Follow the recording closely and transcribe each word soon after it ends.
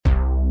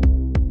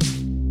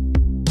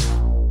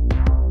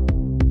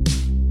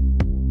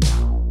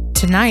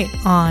Tonight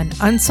on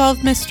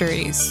Unsolved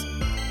Mysteries,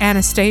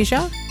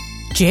 Anastasia,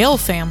 Jail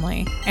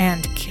Family,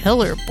 and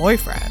Killer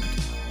Boyfriend.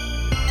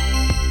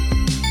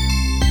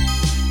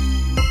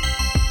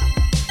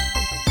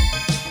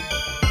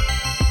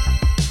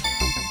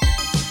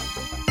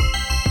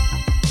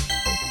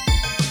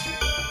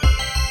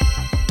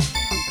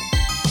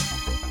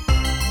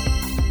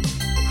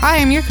 Hi,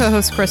 I'm your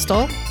co-host,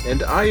 Crystal.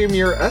 And I am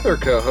your other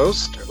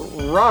co-host,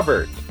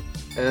 Robert.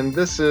 And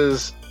this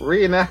is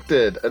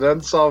Reenacted, an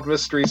Unsolved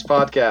Mysteries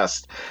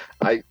podcast.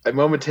 I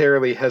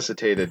momentarily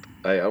hesitated.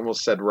 I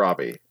almost said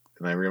Robbie,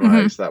 and I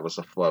realized that was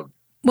a flub.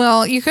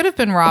 Well, you could have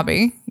been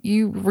Robbie.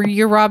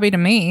 You're Robbie to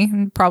me,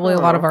 and probably a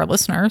lot of our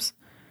listeners.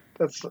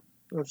 That's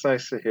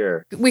nice to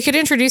hear. We could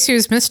introduce you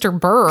as Mr.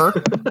 Burr,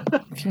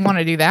 if you want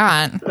to do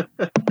that.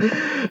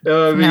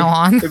 Now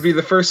on. It'd be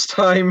the first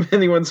time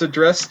anyone's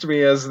addressed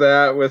me as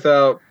that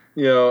without,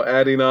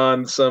 adding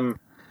on some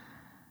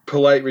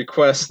polite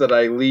request that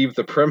I leave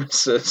the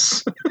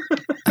premises.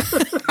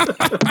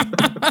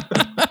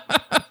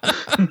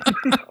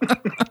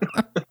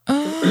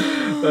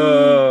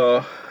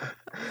 Oh.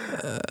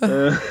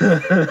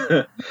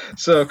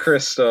 So,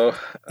 Crystal.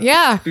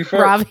 Yeah,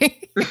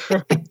 Robbie.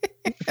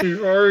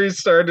 Before we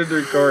started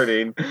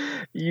recording,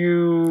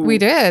 we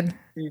did.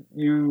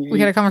 We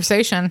had a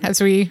conversation,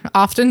 as we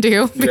often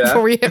do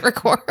before we hit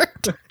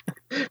record.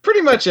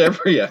 Pretty much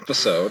every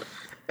episode.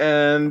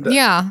 And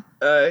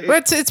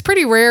but it's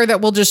pretty rare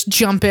that we'll just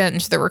jump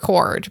into the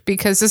record,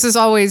 because this is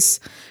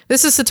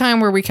the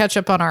time where we catch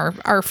up on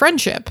our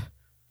friendship.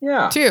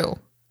 Yeah. Too.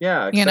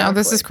 Yeah, exactly.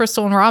 This is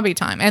Crystal and Robbie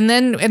time. And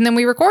then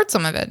we record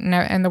some of it,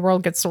 and the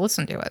world gets to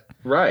listen to it.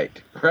 Right.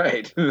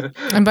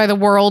 And by the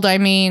world, I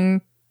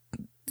mean,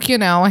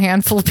 a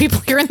handful of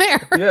people here and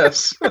there.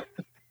 Yes.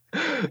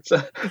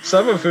 So,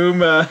 some of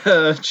whom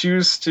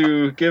choose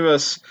to give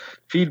us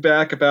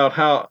feedback about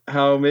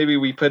how maybe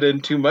we put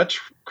in too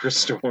much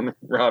Crystal and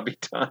Robbie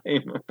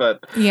time.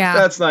 But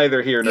that's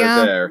neither here nor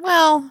there.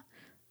 Well,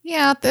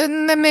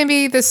 then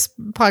maybe this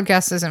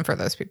podcast isn't for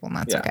those people, and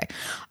that's okay.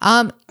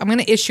 I'm going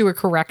to issue a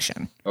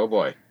correction. Oh,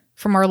 boy.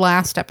 From our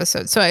last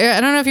episode. So I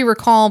don't know if you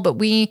recall, but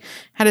we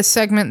had a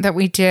segment that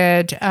we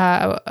did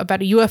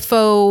about a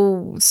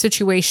UFO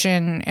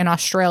situation in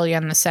Australia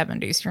in the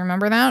 70s. You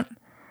remember that?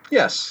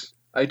 Yes,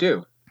 I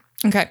do.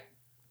 Okay.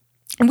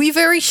 We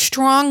very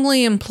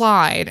strongly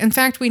implied, in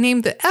fact, we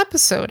named the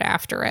episode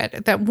after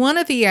it, that one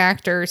of the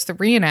actors, the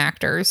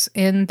reenactors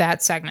in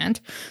that segment,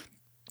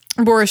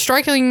 bore a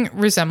striking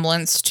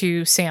resemblance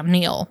to Sam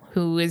Neill,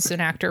 who is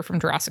an actor from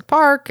Jurassic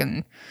Park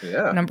and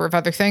a number of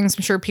other things.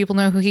 I'm sure people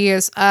know who he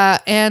is.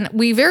 And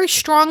we very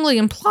strongly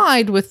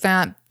implied with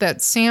that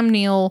Sam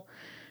Neill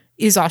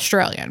is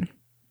Australian.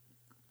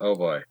 Oh,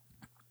 boy.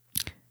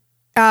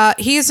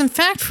 He is, in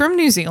fact, from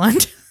New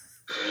Zealand.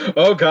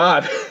 Oh,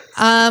 God.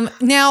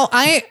 Now,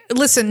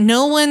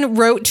 no one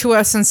wrote to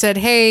us and said,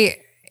 hey,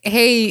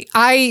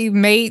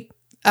 mate,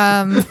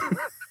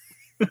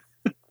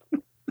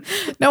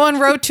 no one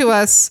wrote to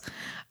us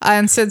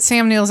and said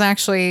Sam Neill's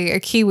actually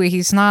a Kiwi.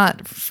 He's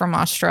not from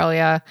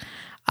Australia.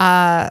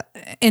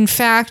 In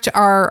fact,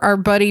 our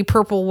buddy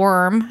Purple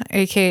Worm,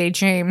 a.k.a.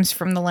 James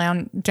from the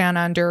Land Down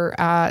Under,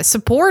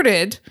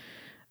 supported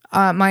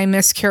our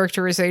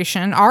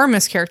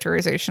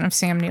mischaracterization of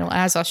Sam Neill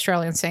as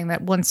Australian, saying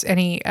that once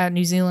any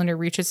New Zealander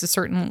reaches a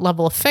certain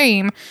level of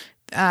fame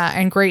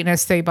and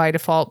greatness, they by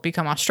default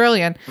become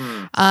Australian.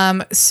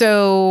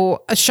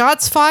 So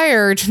shots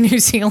fired, New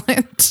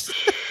Zealand.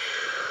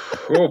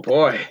 Oh,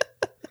 boy.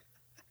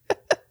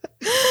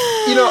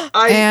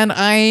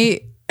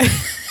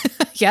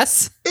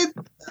 Yes. It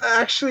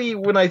actually,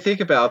 when I think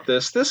about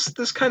this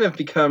kind of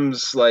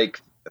becomes like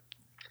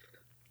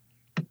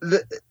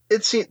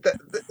it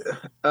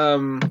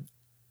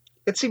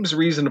seems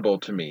reasonable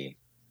to me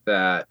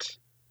that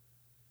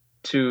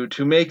to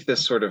make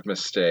this sort of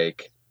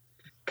mistake,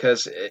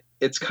 because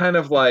it's kind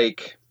of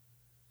like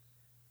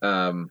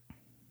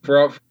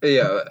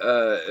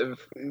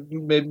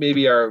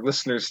maybe our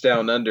listeners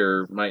down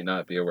under might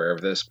not be aware of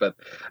this, but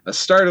a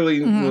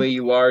startlingly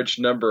large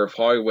number of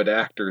Hollywood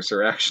actors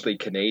are actually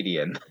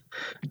Canadian.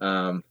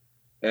 And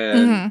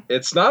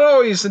it's not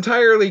always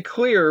entirely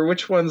clear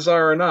which ones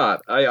are or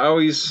not. I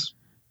always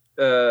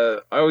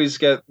get,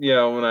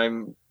 when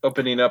I'm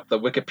opening up the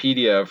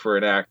Wikipedia for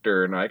an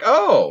actor and like,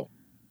 oh,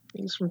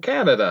 he's from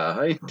Canada.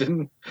 I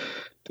didn't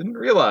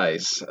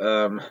realize.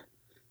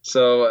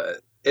 So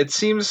it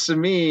seems to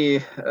me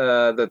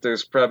that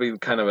there's probably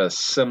kind of a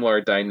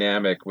similar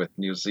dynamic with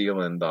New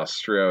Zealand,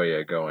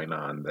 Australia going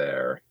on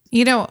there.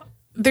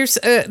 There's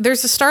a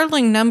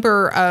startling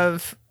number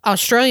of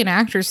Australian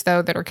actors,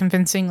 though, that are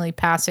convincingly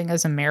passing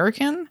as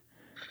American.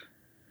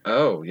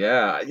 Oh,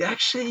 yeah.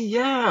 Actually,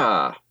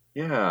 yeah.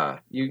 Yeah.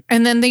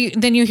 And then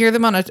you hear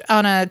them on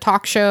a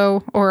talk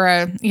show or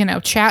a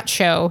chat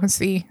show, as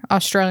the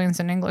Australians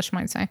in English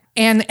might say,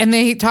 and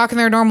they talk in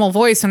their normal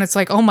voice, and it's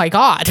like, oh my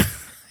God.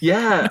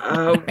 Yeah.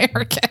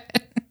 American.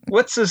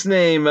 What's his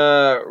name?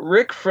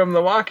 Rick from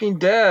The Walking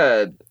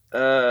Dead.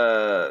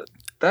 Well,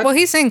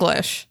 he's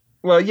English.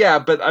 Well, yeah,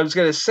 but I was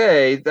gonna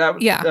say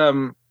that. Yeah.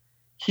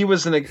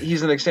 he's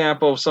an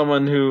example of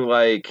someone who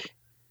like,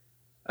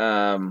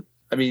 I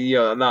mean, you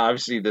know, not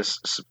obviously this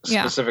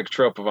specific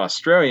trope of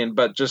Australian,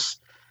 but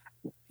just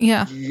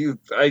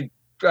I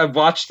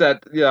watched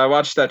that. Yeah, I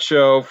watched that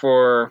show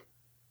for,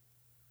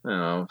 I don't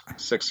know,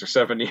 6 or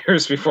 7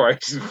 years before I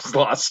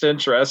lost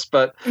interest.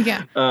 But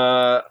then,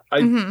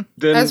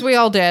 as we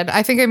all did.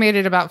 I think I made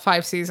it about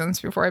 5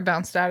 seasons before I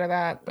bounced out of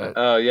that.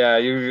 But yeah,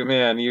 you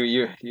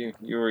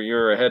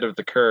were ahead of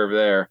the curve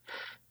there.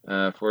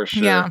 For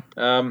sure. Yeah.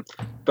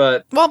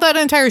 But that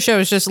entire show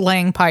is just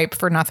laying pipe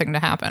for nothing to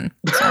happen.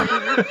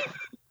 So.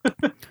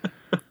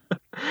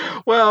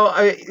 Well,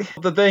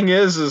 the thing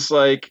is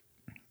like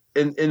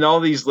in all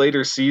these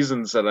later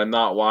seasons that I'm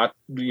not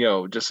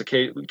just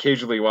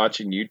occasionally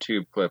watching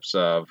YouTube clips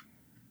of,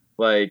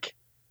 like,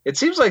 it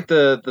seems like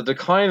the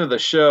decline of the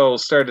show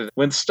started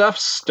when stuff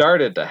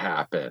started to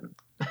happen.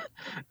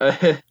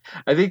 I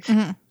think.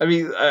 I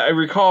mean, I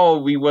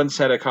recall we once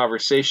had a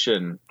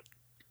conversation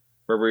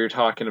where we were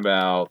talking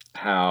about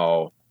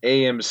how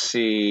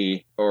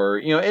AMC or,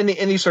 you know,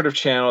 any sort of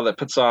channel that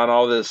puts on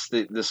all this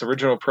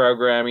original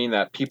programming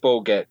that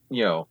people get,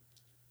 you know,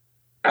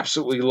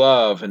 absolutely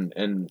love and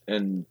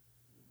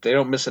they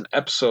don't miss an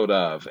episode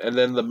of, and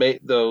then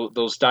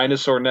those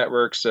dinosaur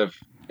networks of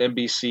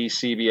NBC,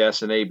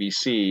 CBS, and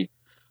ABC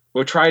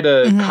will try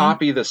to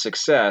copy the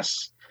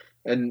success.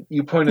 And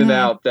you pointed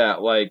out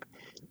that, like,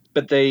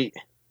 but they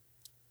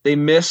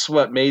miss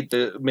what made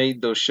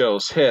those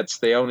shows hits.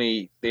 They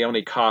only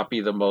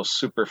copy the most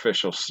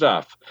superficial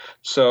stuff.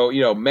 So,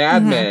 you know,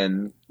 Mad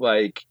Men,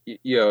 like,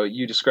 you know,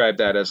 you described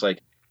that as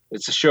like,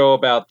 it's a show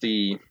about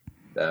the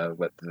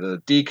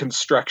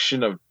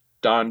deconstruction of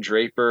Don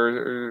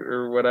Draper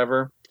or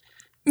whatever.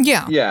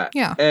 Yeah.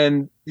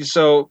 And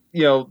so,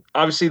 you know,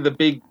 obviously the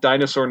big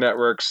dinosaur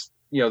networks,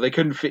 you know, they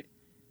couldn't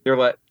they're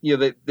like, you know,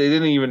 they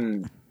didn't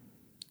even,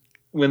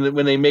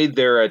 when they made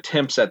their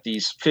attempts at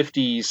these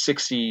 50s,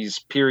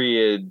 60s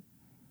period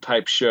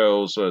type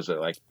shows, was it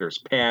like there's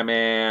Pam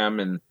Am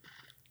and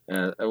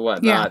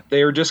whatnot? Yeah.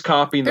 They were just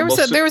copying there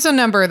was a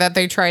number that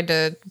they tried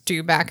to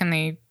do back in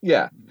the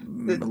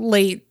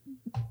late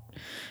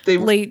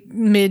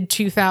mid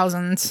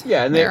 2000s.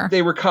 Yeah, and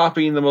they were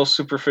copying the most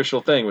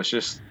superficial thing, which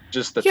is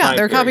just the time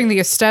they're period. Copying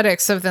the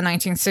aesthetics of the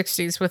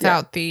 1960s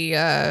without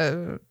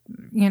the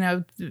you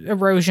know,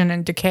 erosion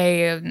and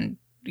decay and,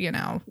 you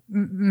know,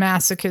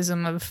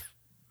 masochism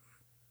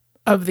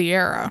of the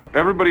era.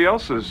 Everybody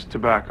else's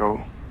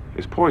tobacco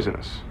is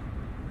poisonous.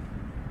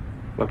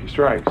 Lucky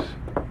Strikes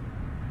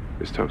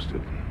is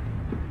toasted.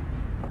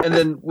 And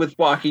then with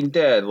Walking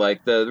Dead,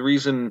 like the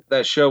reason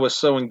that show was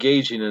so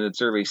engaging in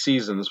its early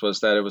seasons was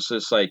that it was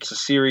just like a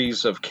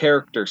series of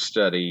character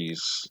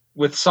studies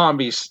with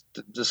zombies,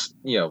 just,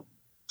 you know,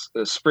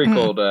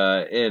 sprinkled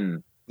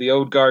in. The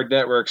old guard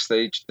networks,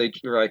 they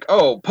were like,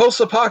 oh,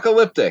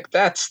 post-apocalyptic,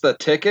 that's the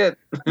ticket.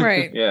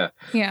 Right. Yeah.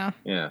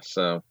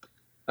 So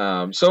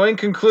in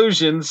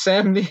conclusion,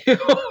 Sam Neill,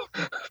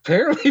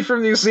 apparently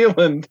from New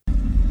Zealand.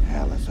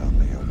 Hell is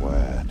only a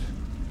word.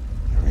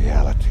 The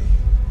reality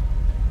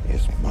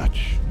is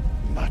much,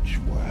 much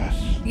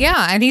worse.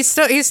 Yeah, and he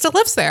still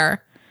lives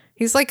there.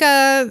 He's like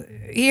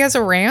he has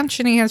a ranch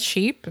and he has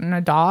sheep and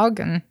a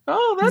dog, and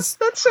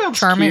that sounds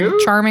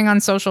charming on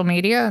social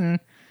media, and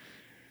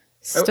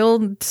still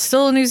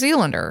a New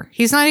Zealander.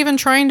 He's not even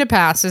trying to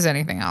pass as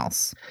anything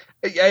else.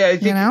 Yeah, I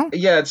think, you know?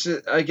 Yeah,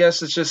 I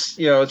guess it's just,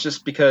 you know, it's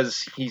just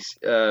because he's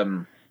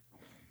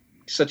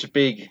such a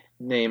big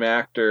name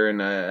actor,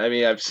 and I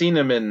mean, I've seen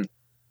him in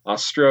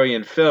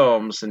Australian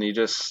films, and he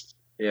just,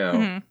 you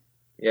know,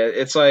 yeah,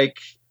 it's like,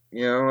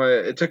 you know,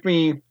 it took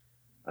me,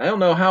 I don't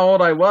know how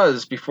old I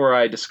was before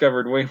I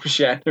discovered William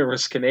Shatner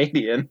was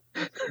Canadian.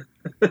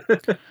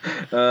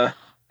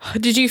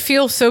 Did you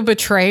feel so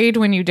betrayed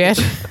when you did?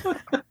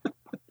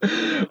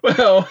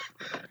 Well,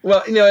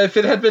 you know, if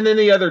it had been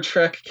any other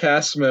Trek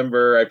cast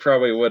member, I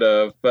probably would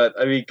have. But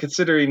I mean,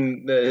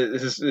 considering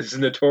his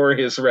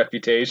notorious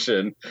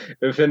reputation,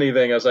 if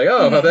anything, I was like,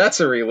 oh, well,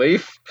 that's a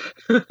relief.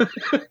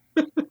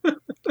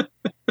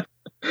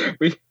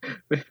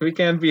 we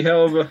can't be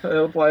held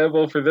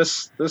liable for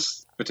this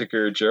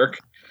particular jerk.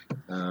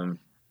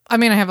 I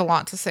mean, I have a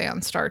lot to say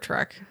on Star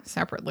Trek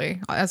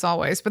separately, as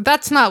always, but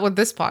that's not what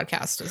this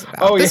podcast is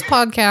about. This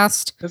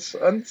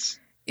podcast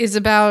is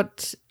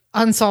about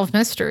Unsolved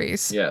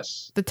Mysteries.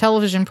 Yes. The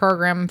television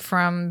program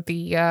from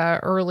the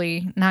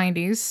early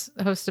 90s,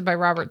 hosted by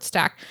Robert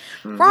Stack.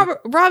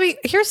 Robbie,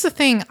 here's the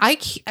thing.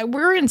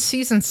 We're in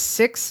season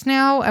 6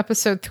 now,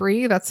 episode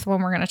 3. That's the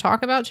one we're going to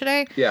talk about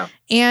today. Yeah.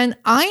 And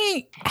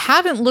I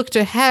haven't looked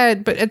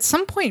ahead, but at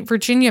some point,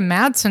 Virginia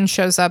Madsen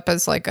shows up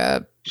as like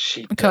a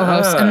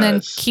co-host. And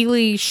then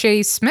Keely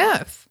Shea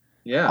Smith.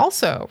 Yeah.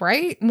 Also,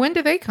 right? When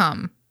do they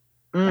come?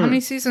 How many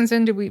seasons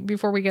in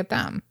before we get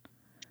them?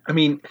 I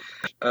mean,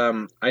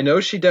 I know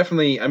she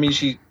definitely. I mean,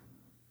 she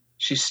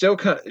still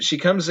she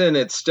comes in.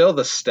 It's still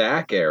the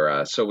Stack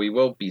era, so we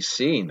will be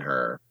seeing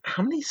her.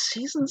 How many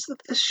seasons did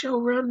this show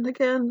run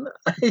again?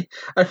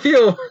 I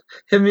feel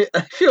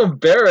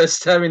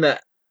embarrassed having to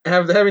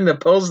having to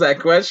pose that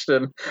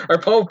question. Our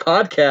whole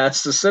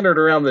podcast is centered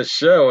around this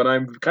show, and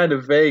I'm kind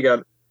of vague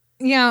on.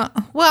 Yeah.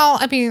 Well,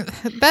 I mean,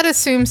 that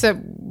assumes that,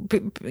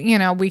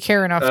 we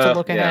care enough to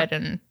look ahead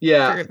and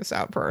figure this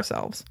out for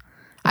ourselves.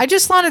 I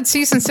just thought in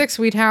season 6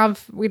 we'd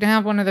have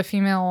one of the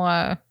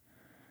female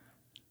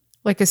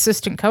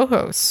assistant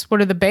co-hosts.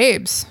 One of the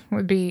babes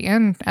would be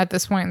in at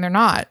this point, and they're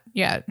not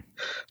yet.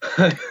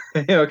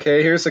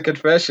 Okay, here's a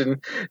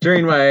confession.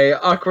 During my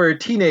awkward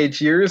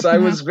teenage years, I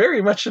was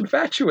very much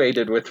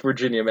infatuated with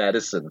Virginia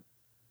Madsen.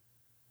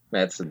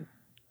 It's sorry.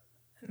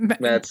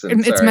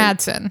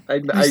 Madsen. I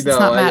know. It's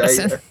not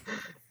Madison.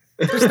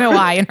 There's no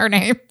I in her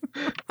name.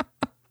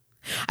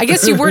 I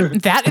guess you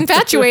weren't that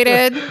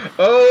infatuated.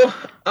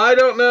 Oh, I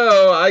don't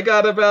know. I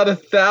got about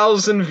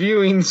 1,000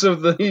 viewings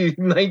of the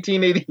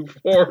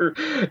 1984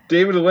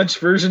 David Lynch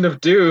version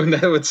of Dune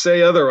that would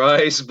say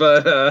otherwise,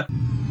 but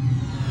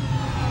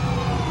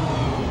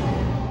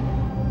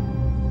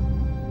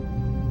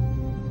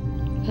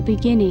A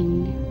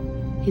beginning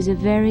is a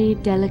very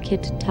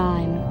delicate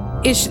time.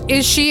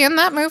 Is she in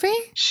that movie?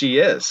 she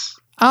is.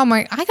 Oh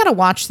my! I gotta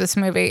watch this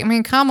movie. I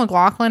mean, Kyle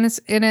MacLachlan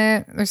is in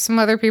it. There's some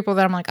other people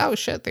that I'm like, oh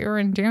shit, they were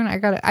in Dune. I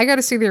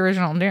gotta see the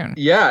original Dune.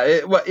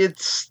 Yeah,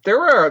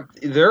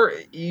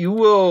 you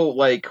will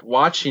like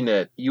watching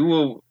it. You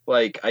will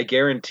like, I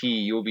guarantee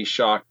you will be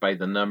shocked by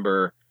the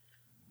number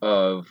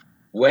of,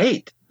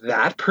 wait,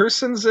 that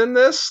person's in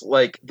this.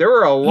 Like, there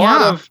were a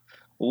lot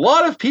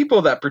of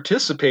people that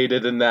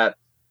participated in that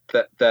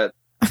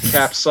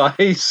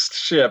capsized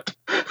ship.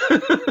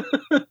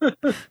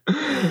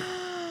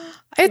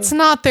 It's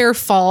not their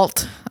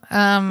fault.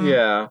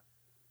 Yeah.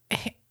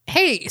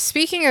 Hey,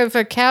 speaking of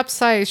a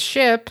capsized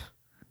ship,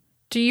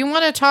 do you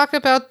want to talk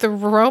about the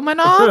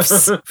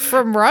Romanovs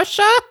from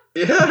Russia?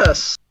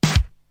 Yes.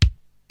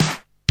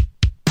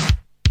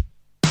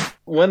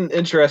 One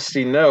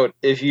interesting note,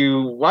 if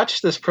you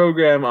watch this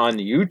program on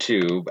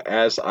YouTube,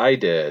 as I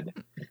did...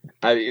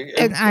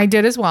 And I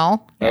did as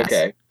well. Yes.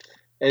 Okay.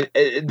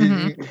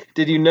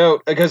 Did you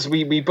note, because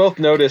we both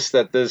noticed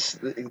that this,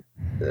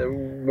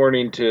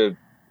 warning to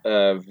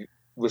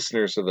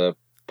listeners of the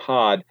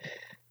pod,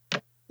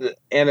 the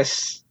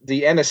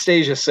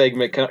Anastasia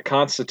segment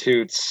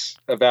constitutes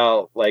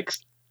about like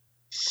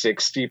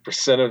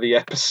 60% of the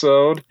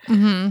episode.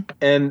 Mm-hmm.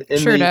 And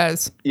sure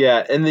does.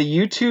 Yeah, in the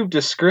YouTube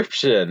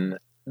description,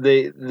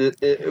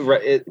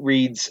 it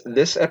reads,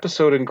 this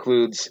episode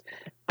includes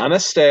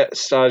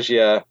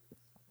Anastasia,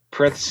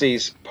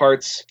 parentheses,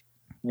 parts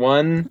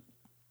 1,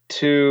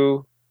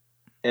 2,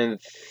 and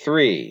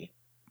 3.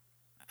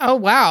 Oh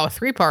wow,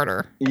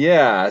 3-parter.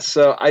 Yeah,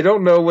 so I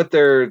don't know what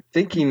they're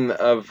thinking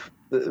of.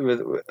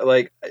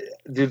 Like,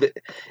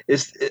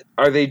 is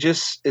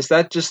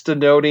that just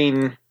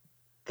denoting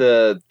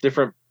the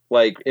different,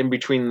 like, in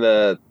between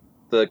the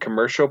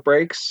commercial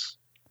breaks?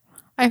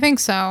 I think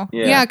so.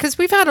 Yeah, because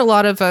we've had a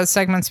lot of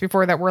segments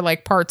before that were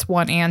like parts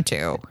 1 and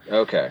 2.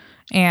 Okay.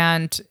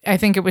 And I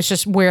think it was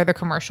just where the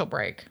commercial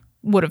break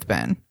would have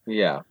been.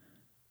 Yeah.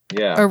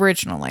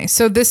 Originally.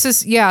 So this is,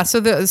 so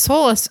this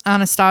whole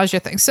Anastasia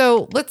thing.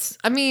 So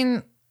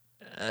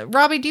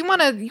Robbie, do you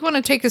want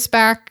to take us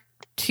back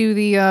to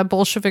the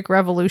Bolshevik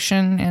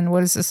Revolution and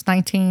what is this,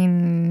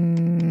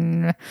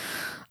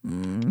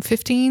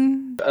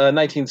 1915?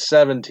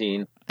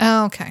 1917.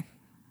 Oh, okay.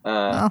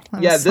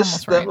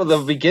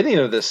 The beginning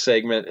of this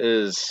segment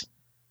has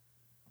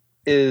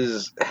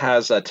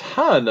a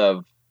ton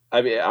of,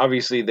 I mean,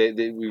 obviously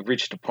we've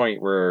reached a point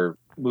where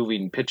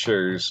moving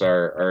pictures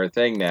are a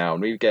thing now,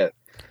 and we get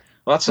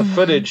lots of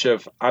footage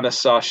of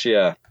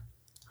Anastasia.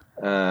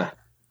 Like,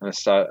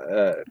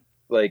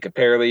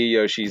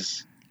 apparently,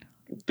 she's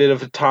a bit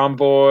of a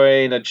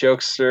tomboy and a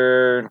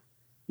jokester.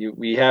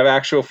 We have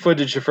actual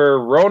footage of her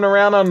rolling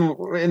around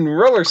in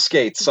roller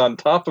skates on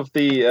top of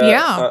the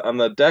on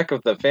the deck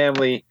of the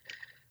family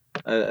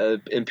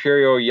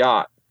imperial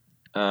yacht.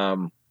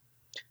 They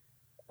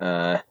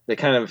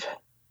kind of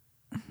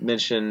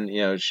mention,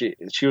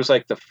 she was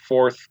like the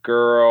 4th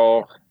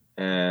girl,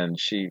 and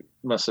she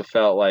must have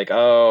felt like,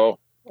 oh,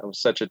 it was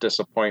such a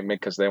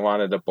disappointment because they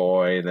wanted a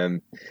boy, and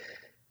then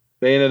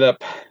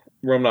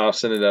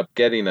Romanovs ended up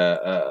getting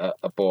a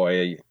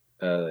boy,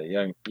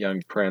 a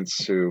young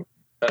prince who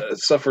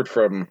suffered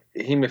from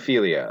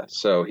hemophilia,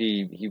 so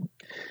he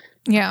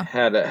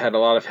had a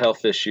lot of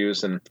health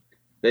issues, and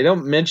they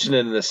don't mention it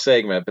in this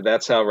segment, but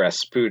that's how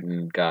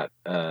Rasputin got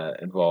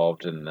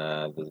involved in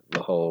the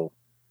whole.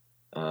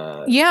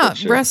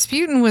 Picture.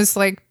 Rasputin was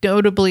like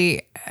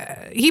notably.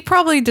 He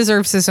probably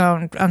deserves his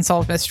own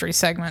Unsolved Mystery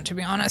segment, to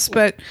be honest.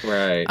 But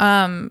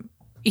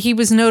he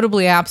was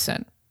notably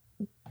absent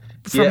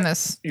from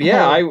this.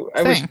 Yeah, I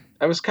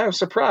was kind of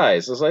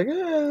surprised. I was like,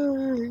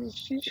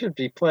 she should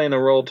be playing a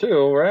role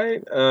too,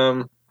 right?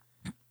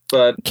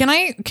 But can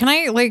I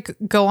like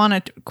go on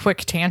a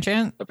quick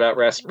tangent about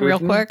Rasputin real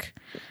quick?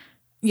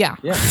 Yeah.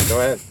 Yeah,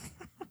 go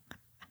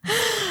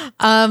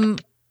ahead.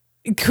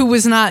 who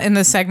was not in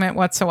the segment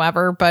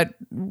whatsoever, but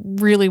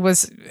really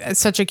was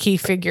such a key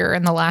figure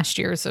in the last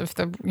years of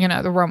the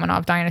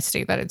Romanov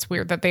dynasty that it's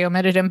weird that they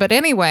omitted him. But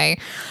anyway,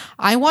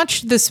 I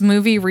watched this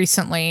movie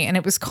recently and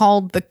it was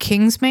called The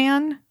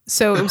Kingsman.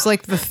 So it was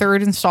like the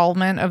third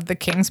installment of the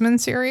Kingsman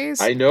series.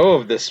 I know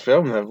of this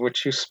film of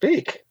which you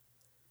speak.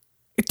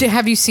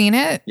 Have you seen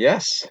it?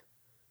 Yes.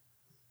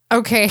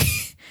 Okay.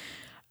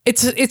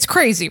 It's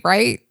crazy,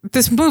 right?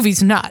 This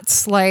movie's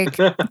nuts. Like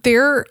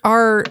there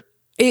are...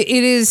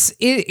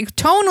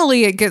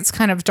 tonally it gets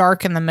kind of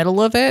dark in the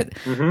middle of it,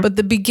 but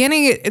the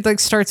beginning it like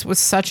starts with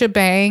such a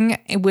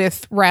bang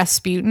with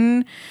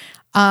Rasputin,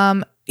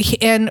 and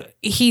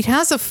he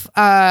has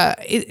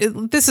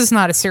this is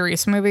not a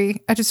serious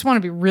movie. I just want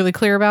to be really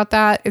clear about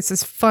that. It's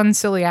this fun,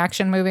 silly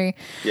action movie.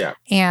 Yeah,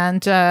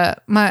 and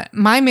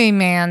my main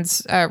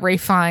man's Ray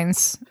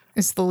Fiennes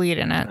is the lead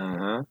in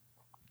it,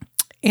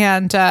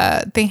 and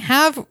they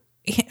have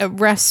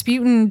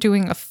Rasputin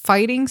doing a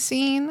fighting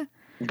scene.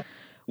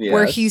 Yes.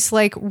 Where he's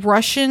like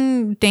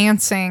Russian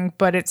dancing,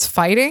 but it's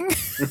fighting.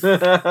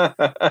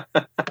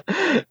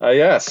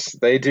 Yes,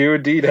 they do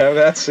indeed have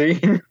that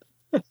scene.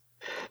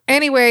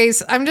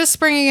 Anyways, I'm just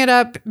bringing it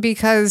up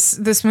because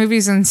this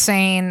movie's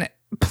insane.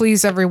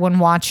 Please, everyone,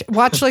 watch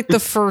like the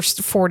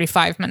first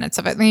 45 minutes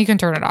of it. Then you can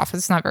turn it off.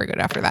 It's not very good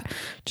after that.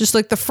 Just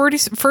like the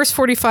first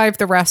 45,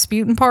 the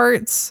Rasputin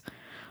parts.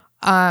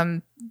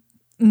 Nutso.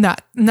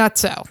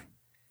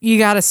 You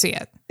got to see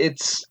it.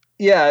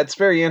 Yeah, it's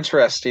very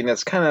interesting.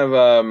 It's kind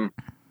of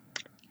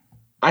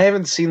I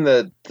haven't seen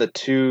the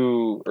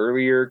two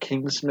earlier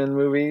Kingsman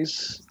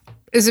movies.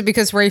 Is it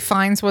because Ray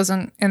Fiennes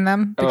wasn't in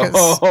them? Because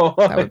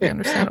that would be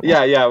understandable.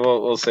 Yeah.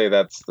 We'll say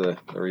that's the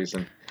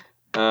reason.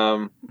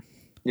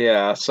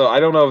 Yeah. So I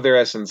don't know if they're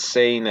as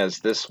insane as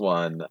this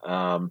one.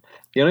 The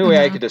only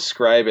way I could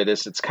describe it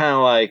is it's kind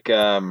of like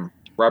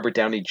Robert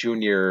Downey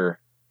Jr.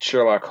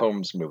 Sherlock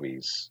Holmes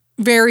movies.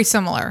 Very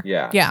similar.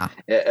 Yeah.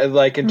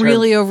 Like in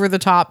really over the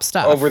top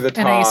stuff. Over the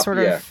top. In a sort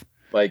of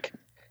like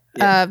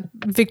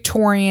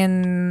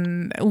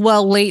Victorian,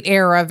 late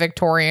era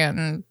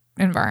Victorian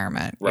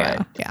environment.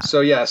 Right. Yeah.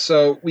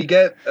 So we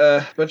get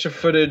a bunch of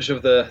footage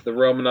of the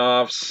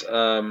Romanovs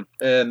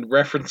and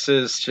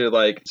references to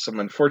like some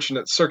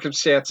unfortunate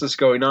circumstances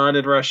going on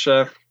in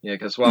Russia. Yeah,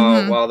 because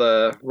while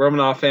the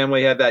Romanov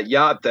family had that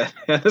yacht that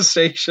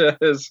Anastasia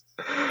is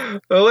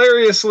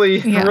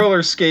hilariously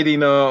roller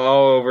skating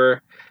all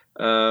over.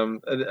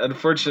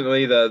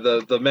 Unfortunately,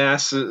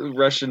 the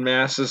Russian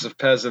masses of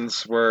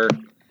peasants were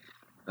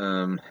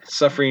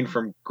suffering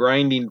from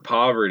grinding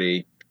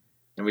poverty,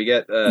 and we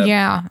get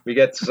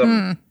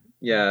some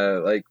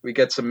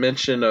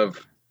mention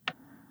of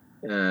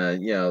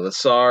the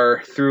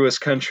Tsar threw his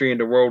country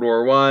into World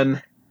War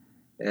I,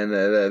 and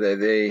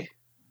they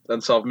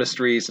Unsolved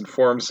Mysteries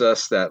informs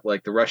us that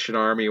like the Russian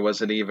army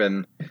wasn't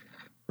even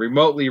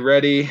remotely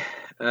ready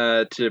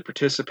to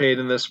participate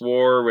in this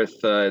war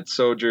with its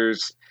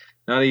soldiers.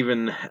 Not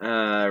even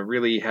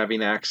really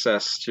having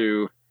access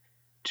to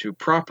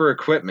proper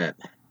equipment.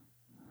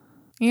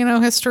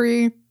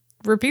 History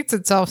repeats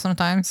itself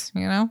sometimes,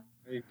 I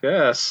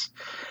guess.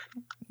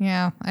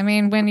 Yeah. I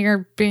mean, when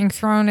you're being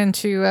thrown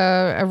into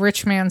a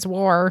rich man's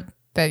war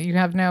that you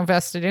have no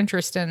vested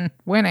interest in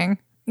winning,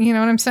 you know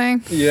what I'm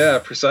saying? Yeah,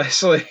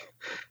 precisely.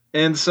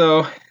 And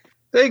so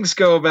things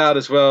go about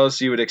as well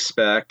as you would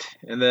expect.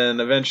 And then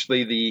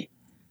eventually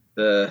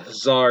the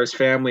Tsar's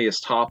family is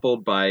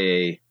toppled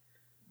by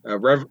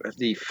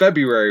the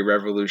February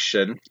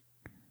Revolution,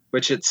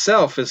 which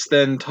itself is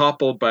then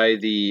toppled by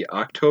the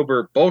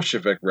October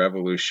Bolshevik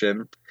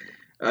Revolution.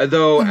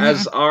 Though,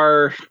 as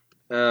our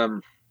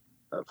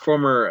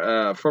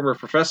former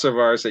professor of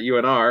ours at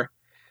UNR,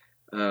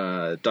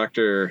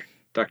 Dr.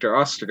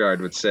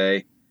 Ostergaard would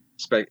say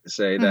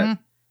that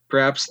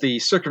perhaps the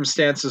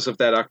circumstances of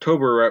that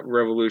October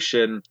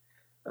Revolution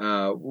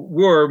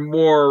were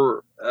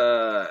more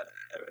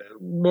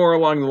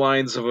along the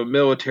lines of a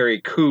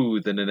military coup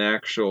than an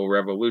actual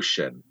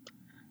revolution.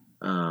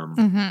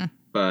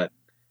 But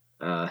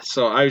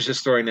so I was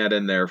just throwing that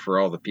in there for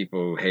all the people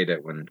who hate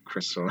it when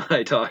Crystal and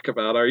I talk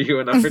about our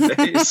UNR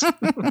days.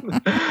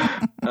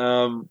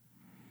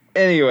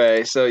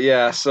 Anyway, so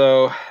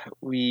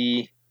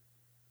we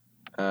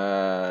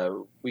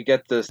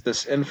get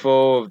this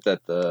info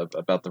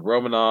about the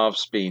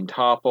Romanovs being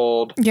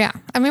toppled. Yeah,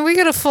 I mean we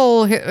get a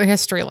full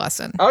history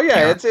lesson. Oh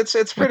yeah,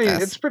 it's pretty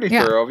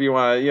thorough. If you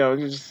want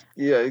to,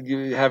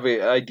 you have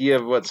an idea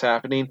of what's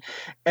happening.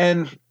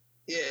 And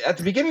at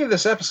the beginning of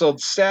this episode,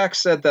 Stack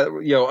said that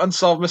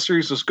Unsolved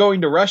Mysteries was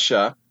going to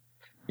Russia.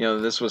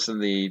 This was in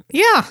the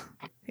he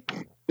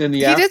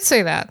did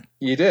say that.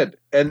 You did,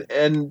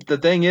 and the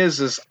thing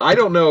is I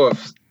don't know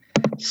if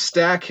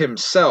Stack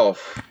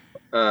himself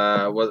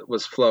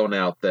was flown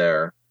out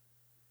there.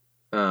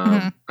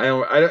 I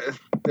don't.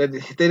 They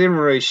didn't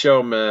really show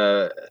him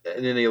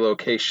in any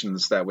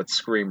locations that would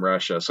scream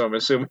Russia, so I'm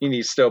assuming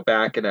he's still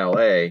back in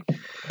L.A.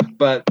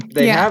 But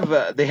they have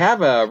a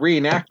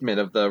reenactment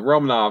of the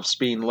Romanovs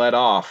being let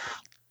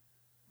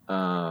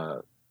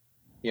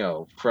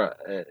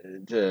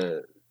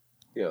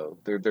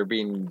they're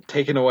being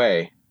taken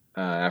away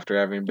after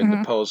having been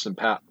deposed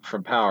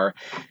from power,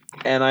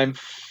 and I'm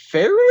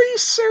fairly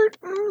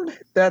certain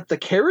that the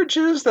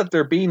carriages that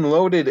they're being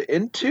loaded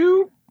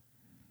into,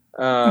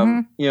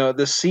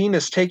 the scene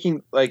is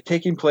taking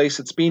place.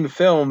 It's being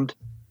filmed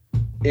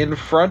in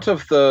front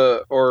of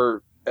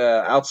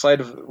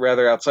outside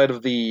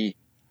of the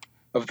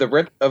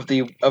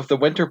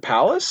Winter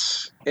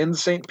Palace in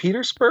St.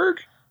 Petersburg.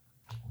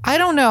 I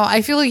don't know.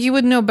 I feel like you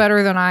would know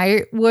better than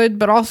I would,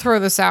 but I'll throw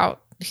this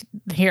out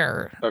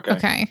here.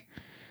 Okay.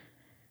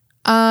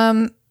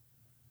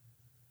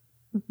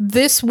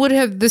 This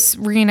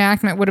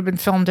reenactment would have been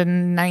filmed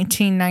in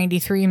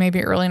 1993,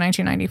 maybe early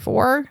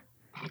 1994.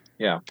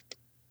 Yeah.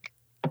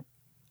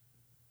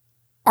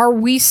 Are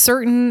we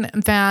certain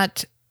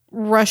that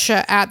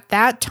Russia at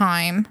that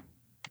time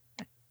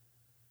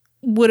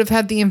would have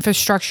had the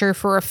infrastructure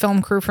for a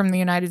film crew from the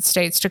United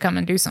States to come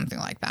and do something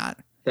like that?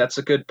 That's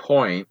a good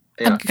point.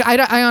 Yeah.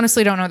 I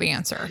honestly don't know the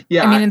answer.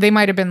 Yeah, I mean, they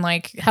might have been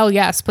like, hell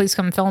yes, please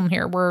come film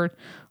here. We're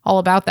all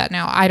about that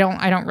now. I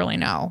don't really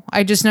know.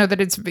 I just know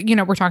that it's,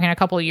 we're talking a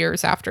couple of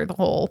years after the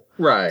whole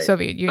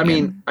Soviet Union. I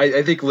mean,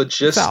 I think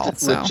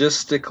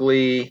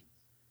logistically,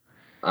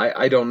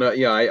 I don't know.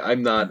 Yeah,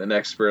 I'm not an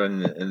expert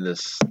in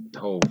this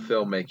whole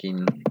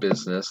filmmaking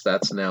business.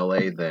 That's an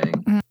LA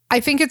thing. I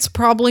think it's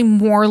probably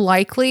more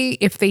likely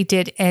if they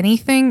did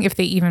anything, if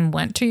they even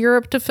went to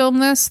Europe to film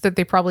this, that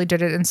they probably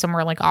did it in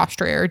somewhere like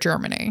Austria or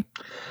Germany.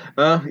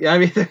 Yeah, I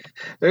mean,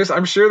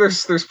 I'm sure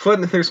there's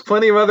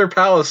plenty of other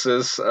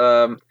palaces.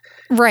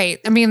 Right.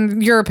 I mean,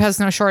 Europe has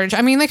no shortage.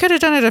 I mean, they could have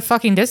done it at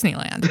fucking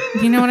Disneyland.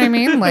 You know what I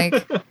mean?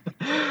 Like,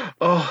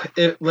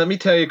 let me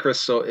tell you,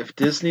 Crystal, if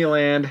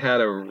Disneyland had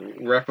a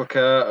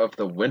replica of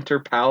the Winter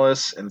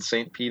Palace in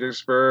St.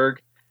 Petersburg,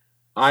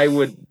 I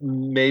would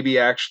maybe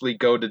actually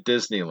go to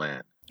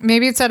Disneyland.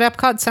 Maybe it's at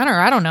Epcot Center.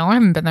 I don't know. I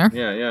haven't been there.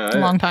 Yeah. A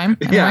long time.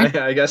 Anyway.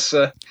 Yeah, I guess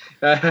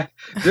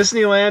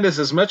Disneyland is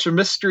as much a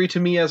mystery to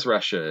me as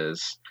Russia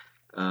is.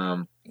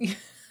 But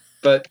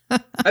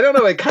I don't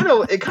know. It kind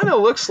of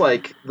looks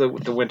like the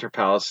Winter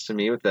Palace to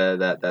me with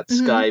that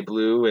sky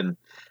blue, and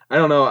I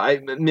don't know.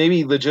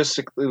 Maybe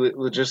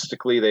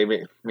logistically they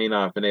may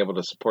not have been able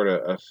to support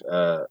a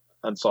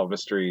Unsolved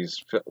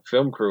Mysteries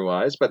film crew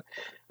wise, but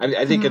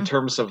I think in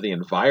terms of the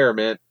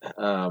environment,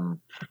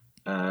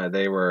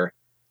 they were,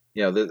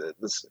 in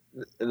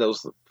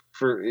those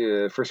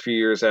first few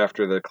years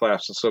after the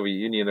collapse of the Soviet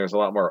Union, there's a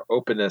lot more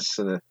openness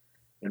in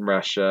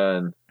Russia,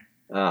 and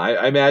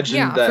I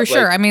imagine that for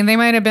sure. I mean, they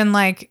might have been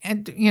like,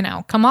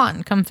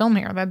 come film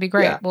here. That'd be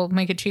great. Yeah. We'll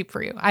make it cheap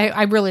for you.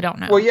 I really don't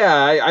know. Well, yeah,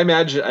 I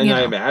imagine, and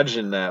I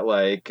imagine that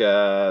like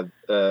at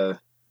the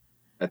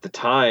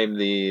time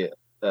the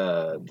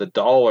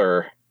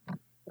dollar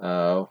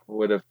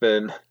would have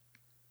been.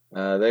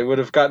 They would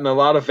have gotten a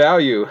lot of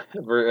value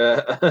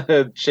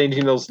for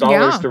changing those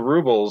dollars to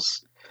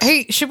rubles.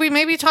 Hey, should we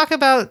maybe talk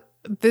about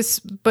this?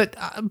 But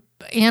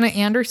Anna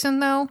Anderson,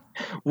 though,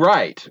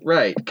 right,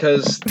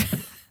 because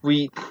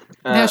we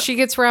now she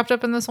gets wrapped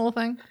up in this whole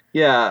thing.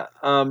 Yeah,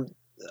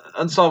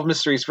 Unsolved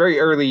Mysteries. Very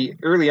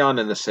early on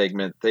in the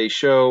segment, they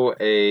show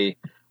a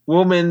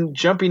woman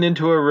jumping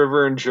into a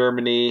river in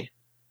Germany.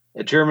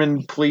 A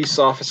German police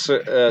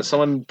officer,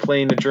 someone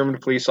playing a German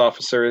police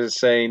officer, is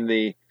saying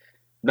the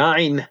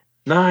 9,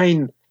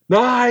 9,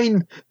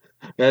 9,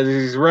 as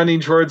he's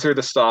running towards her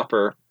to stop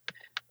her.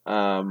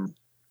 And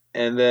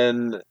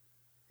then,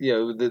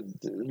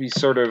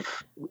 it's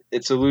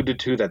alluded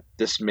to that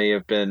this may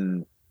have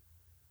been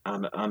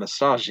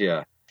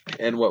Anastasia.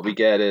 And what we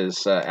get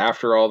is,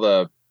 after all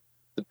the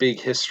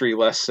big history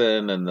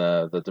lesson and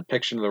the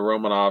depiction of the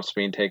Romanovs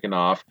being taken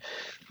off,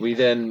 we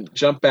then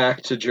jump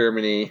back to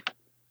Germany.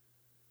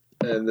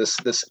 And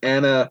this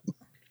Anna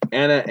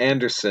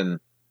Anderson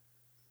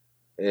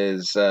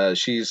is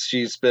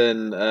she's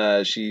in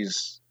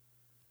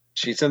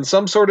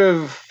some sort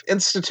of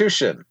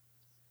institution.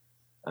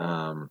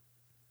 I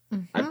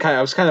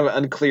was kind of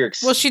unclear.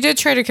 Well, she did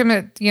try to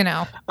commit,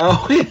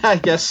 Oh yeah, I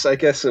guess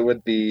it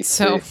would be.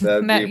 So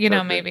that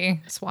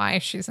maybe that's why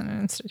she's in an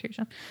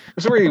institution.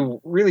 It's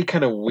really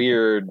kind of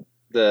weird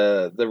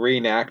the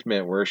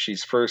reenactment where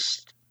she's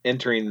first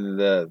entering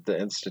the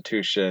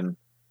institution.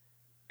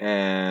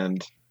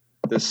 And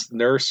this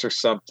nurse or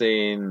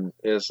something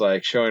is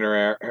like showing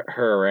her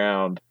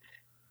around,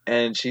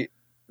 and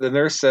the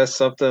nurse says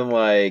something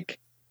like,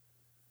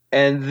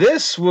 "And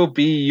this will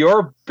be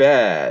your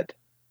bed,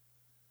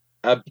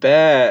 a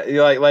bed."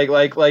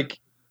 Like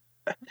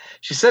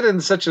she said it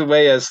in such a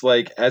way as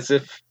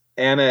if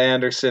Anna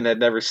Anderson had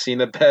never seen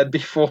a bed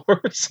before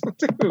or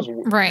something. It was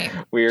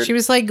weird. She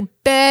was like,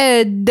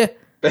 bed.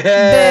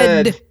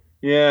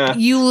 Yeah.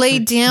 You lay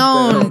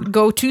down,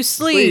 go to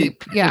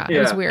sleep. Yeah, it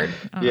was weird.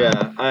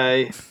 Yeah,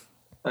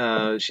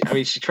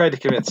 she tried to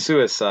commit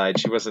suicide.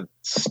 She wasn't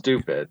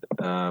stupid.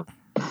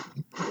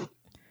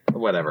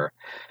 Whatever.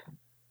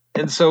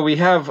 And so we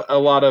have a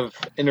lot of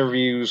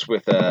interviews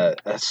with a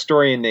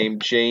historian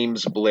named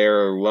James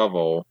Blair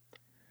Lovell,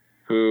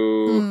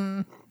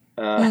 who...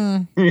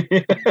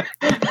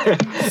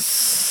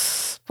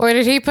 Boy, Boy,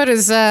 did he put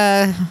his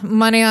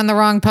money on the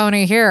wrong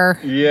pony here.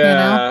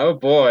 Yeah, oh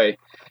boy.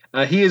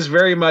 He is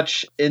very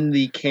much in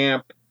the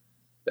camp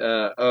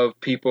of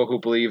people who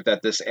believe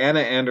that this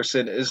Anna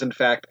Anderson is in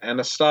fact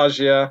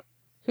Anastasia.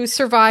 Who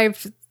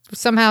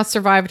somehow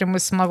survived and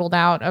was smuggled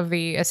out of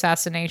the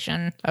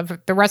assassination of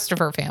the rest of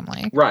her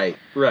family. Right.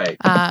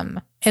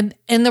 And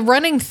the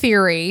running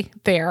theory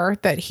there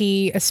that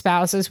he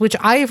espouses, which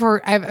I've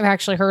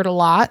actually heard a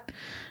lot,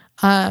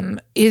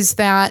 is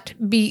that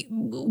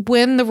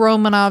when the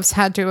Romanovs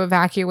had to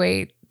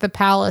evacuate the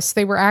palace,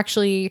 they were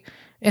actually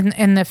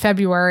in the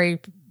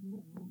February,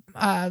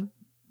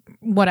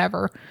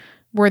 whatever,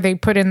 where they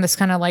put in this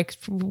kind of like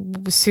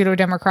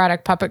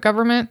pseudo-democratic puppet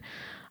government.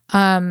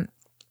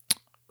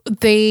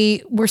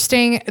 They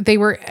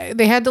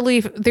had to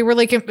leave. They were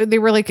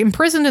like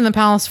imprisoned in the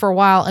palace for a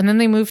while, and then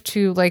they moved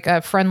to like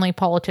a friendly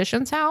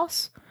politician's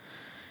house.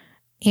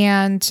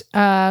 And,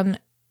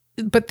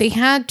 but they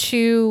had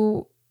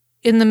to,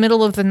 in the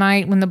middle of the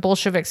night when the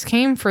Bolsheviks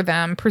came for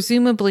them,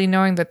 presumably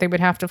knowing that they would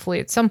have to flee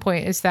at some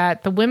point, is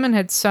that the women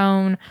had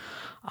sewn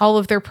all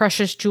of their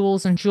precious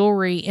jewels and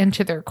jewelry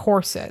into their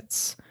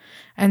corsets.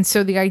 And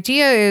so the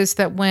idea is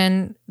that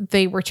when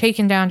they were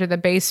taken down to the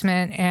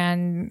basement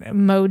and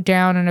mowed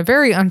down in a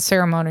very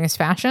unceremonious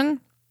fashion,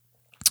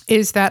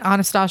 is that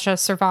Anastasia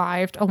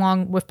survived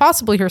along with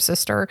possibly her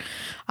sister,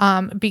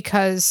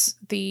 because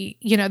the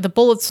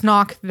bullets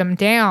knocked them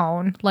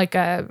down like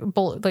a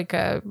bullet, like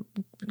a,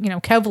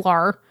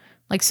 Kevlar.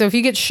 Like, so if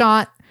you get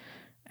shot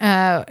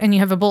and you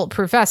have a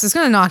bulletproof vest, it's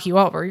going to knock you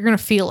over. You're going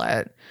to feel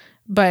it,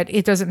 but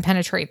it doesn't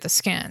penetrate the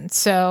skin.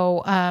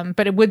 So,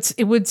 but it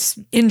would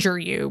injure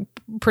you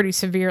pretty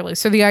severely.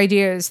 So the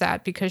idea is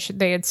that because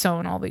they had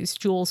sewn all these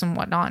jewels and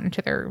whatnot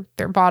into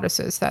their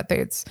bodices, that they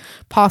had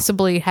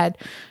possibly had,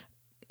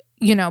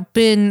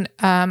 been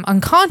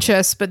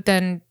unconscious, but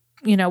then,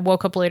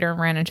 woke up later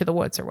and ran into the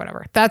woods or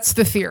whatever. That's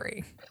the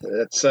theory.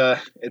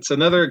 It's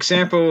another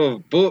example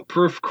of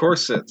bulletproof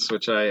corsets,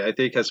 which I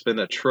think has been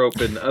a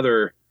trope in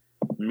other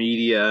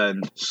media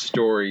and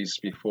stories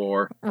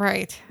before.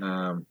 Right.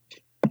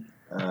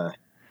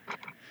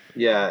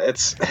 Yeah,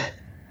 it's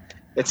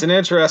an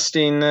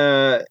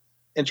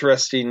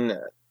interesting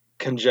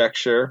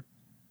conjecture.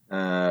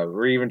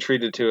 We're even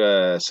treated to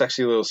a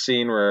sexy little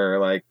scene where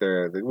like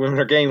the women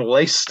are getting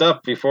laced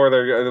up before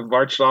they're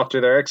marched off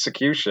to their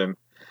execution.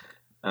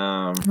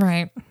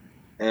 Right.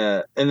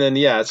 And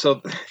then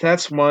so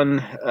that's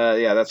one.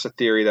 That's a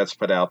theory that's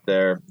put out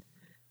there.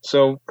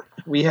 So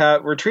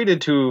we're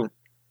treated to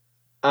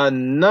a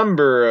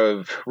number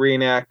of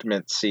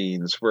reenactment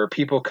scenes where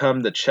people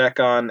come to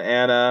check on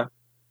Anna,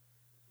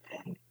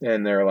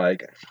 and they're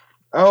like,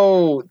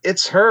 "Oh,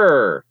 it's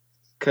her,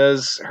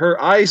 because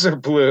her eyes are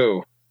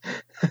blue."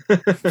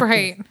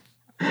 Right.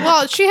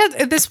 Well,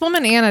 this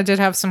woman Anna did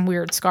have some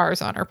weird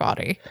scars on her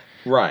body.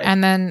 Right.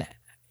 And then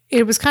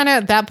it was kind of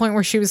at that point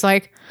where she was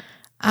like,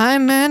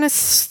 "I'm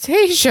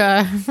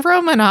Anastasia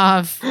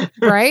Romanov,"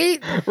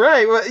 right?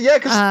 Right. Well, yeah,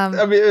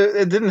 because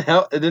it didn't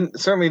help. It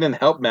certainly didn't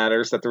help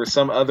matters that there was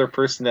some other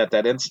person at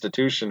that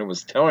institution who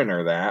was telling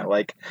her that,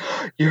 like,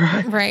 Your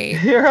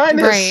Highness.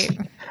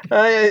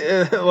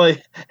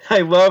 Right. I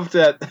loved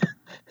that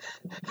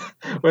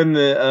when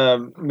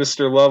the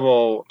Mr.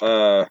 Lovell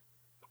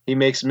he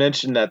makes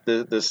mention that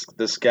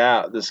this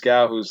gal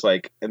who's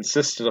like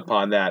insisted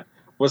upon that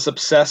was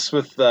obsessed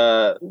with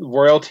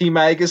royalty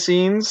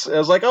magazines. I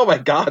was like, oh my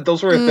god,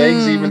 those were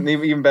things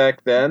even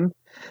back then.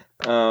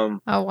 Oh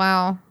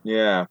wow.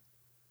 Yeah.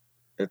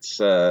 It's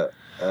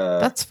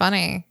that's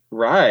funny.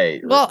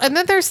 Right. Well, and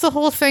then there's the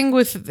whole thing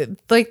with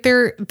like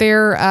their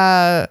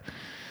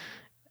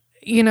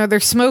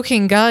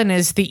smoking gun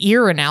is the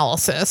ear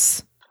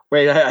analysis.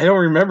 Wait, I don't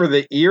remember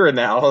the ear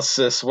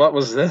analysis. What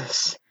was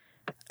this?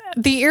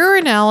 The ear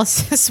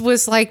analysis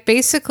was like,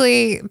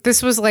 basically,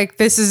 this was like,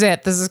 this is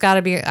it. This has got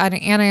to be, Anna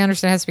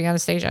Anderson has to be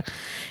Anastasia.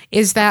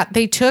 Is that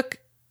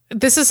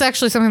this is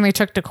actually something they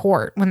took to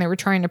court when they were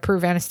trying to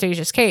prove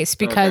Anastasia's case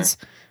because,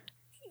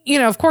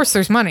 of course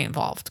there's money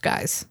involved,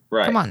 guys.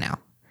 Right. Come on now.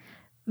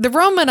 The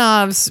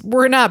Romanovs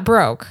were not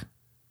broke.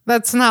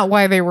 That's not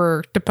why they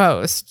were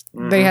deposed.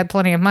 Mm-hmm. They had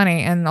plenty of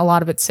money and a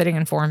lot of it sitting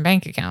in foreign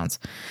bank accounts.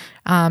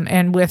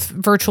 And with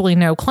virtually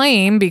no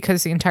claim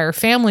because the entire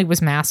family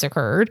was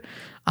massacred.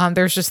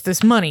 There's just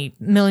this money,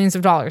 millions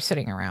of dollars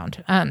sitting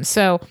around.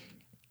 So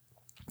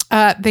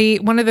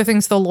one of the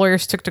things the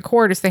lawyers took to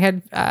court is they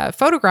had a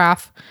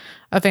photograph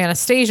of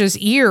Anastasia's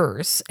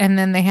ears, and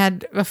then they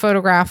had a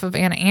photograph of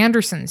Anna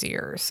Anderson's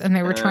ears, and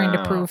they were trying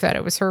to prove that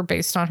it was her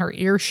based on her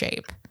ear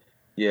shape.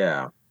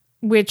 Yeah.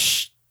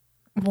 Which,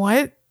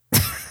 what?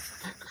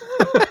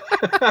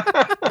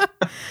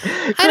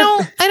 I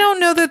don't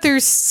know that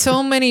there's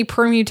so many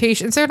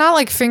permutations. They're not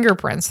like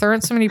fingerprints. There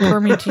aren't so many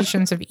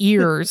permutations of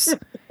ears.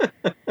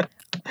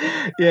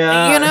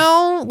 Yeah.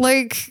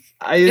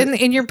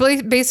 And you're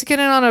basing it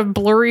on a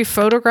blurry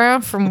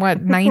photograph from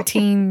what,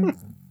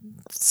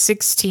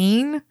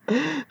 1916?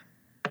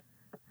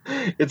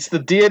 It's the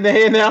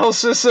DNA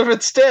analysis of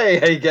its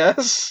day, I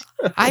guess.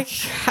 I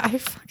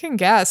fucking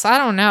guess. I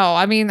don't know.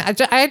 I mean,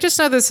 I just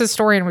know this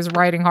historian was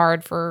writing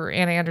hard for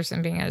Anna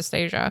Anderson being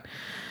Anastasia.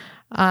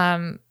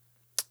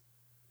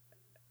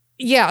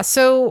 Yeah.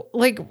 So,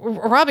 like,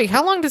 Robbie,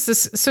 how long does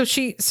this? So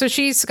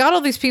she's got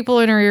all these people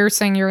in her ear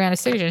saying you're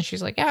Anastasia, and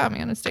she's like, yeah, I'm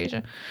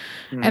Anastasia.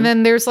 Mm-hmm. And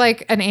then there's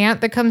like an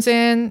aunt that comes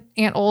in,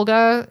 Aunt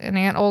Olga, and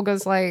Aunt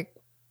Olga's like,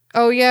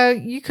 oh yeah,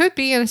 you could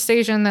be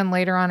Anastasia. And then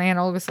later on, Aunt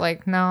Olga's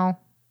like, no,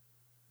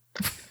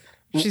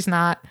 she's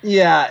not.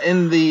 Yeah,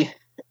 and the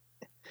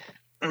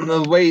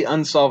way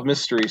Unsolved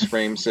Mysteries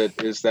frames it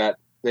is that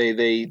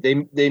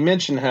they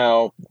mention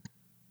how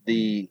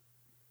the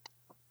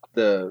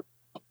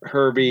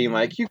her being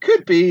like you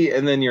could be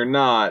and then you're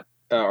not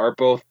are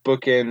both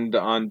bookend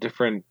on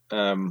different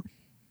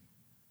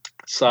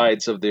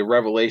sides of the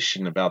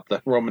revelation about the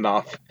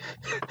Romanov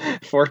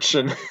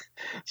fortune.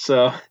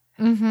 So,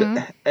 mm-hmm.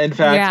 In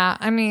fact, yeah,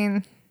 I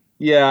mean,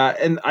 yeah,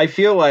 and I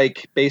feel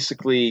like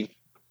basically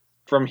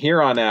from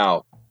here on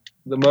out,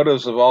 the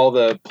motives of all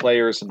the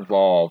players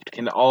involved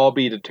can all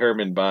be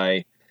determined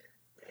by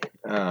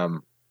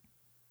the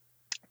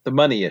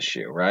money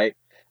issue, right?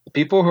 The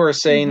people who are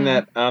saying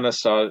that Anna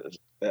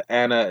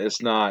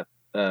is not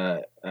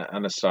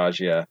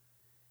Anastasia,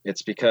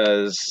 it's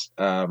because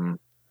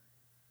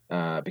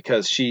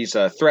she's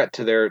a threat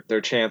to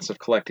their chance of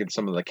collecting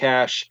some of the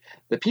cash.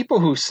 The people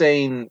who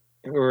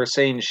are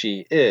saying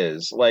she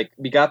is, like,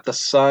 we got the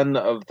son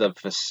of the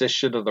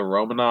physician of the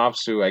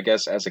Romanovs, who I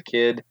guess as a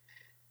kid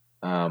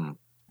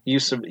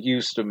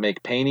used to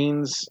make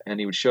paintings, and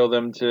he would show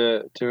them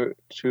to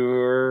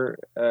her,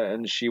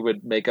 and she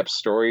would make up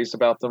stories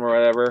about them or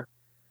whatever.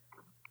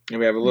 And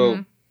we have a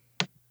little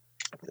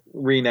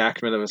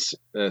reenactment of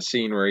a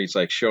scene where he's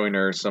like showing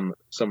her some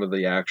of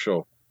the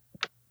actual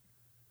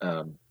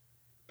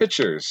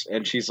pictures,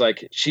 and she's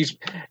like she's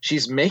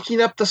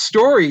making up the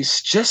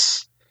stories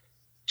just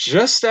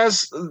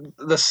as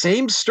the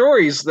same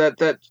stories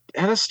that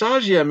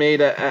Anastasia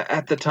made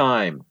at the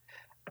time,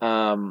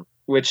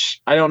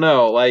 which I don't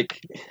know,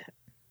 like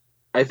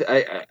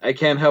I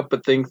can't help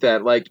but think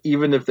that, like,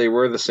 even if they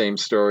were the same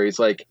stories,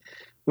 like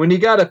when you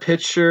got a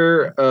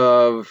picture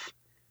of,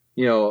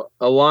 you know,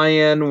 a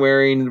lion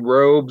wearing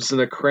robes and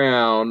a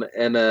crown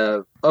and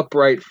a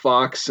upright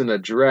fox in a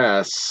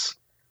dress,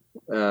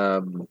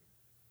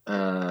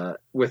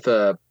 with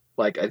a,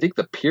 like, I think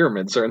the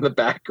pyramids are in the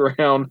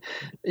background.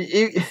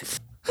 You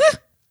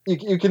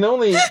can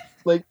only,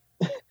 like,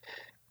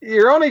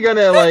 you're only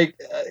gonna, like,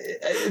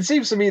 it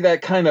seems to me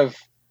that kind of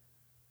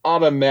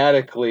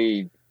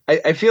automatically,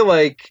 I feel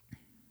like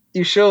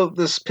you show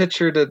this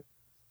picture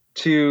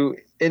to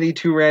any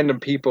two random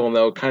people and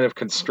they'll kind of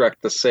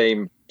construct the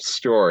same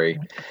story.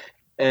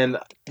 And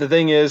the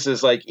thing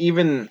is like,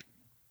 even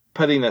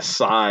putting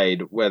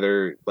aside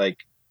whether, like,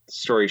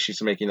 stories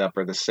she's making up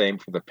are the same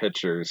for the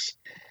pictures,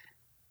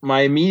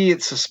 my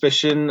immediate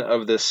suspicion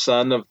of the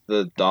son of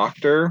the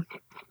doctor,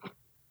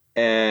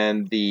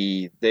 and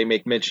they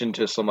make mention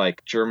to some,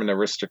 like, German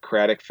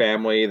aristocratic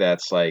family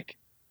that's, like,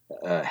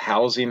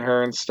 housing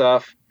her and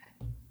stuff,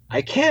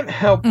 I can't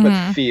help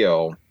but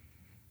feel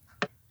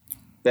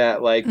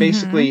that, like,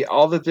 basically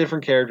all the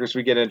different characters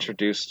we get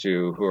introduced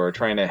to who are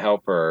trying to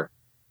help her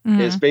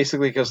is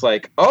basically because,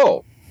 like,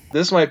 oh,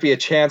 this might be a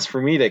chance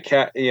for me to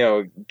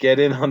get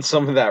in on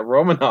some of that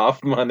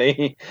Romanov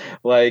money.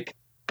 Like,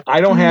 I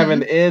don't have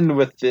an in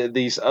with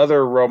these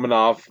other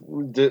Romanov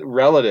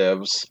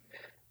relatives,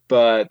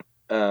 but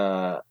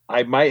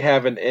I might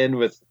have an in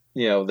with,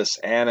 you know, this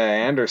Anna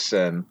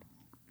Anderson.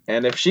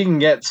 And if she can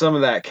get some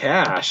of that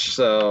cash,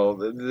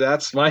 so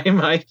that's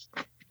my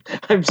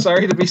I'm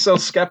sorry to be so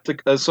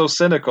skeptical, so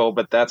cynical,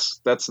 but that's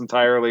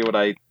entirely what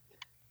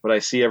I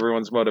see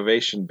everyone's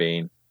motivation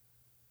being.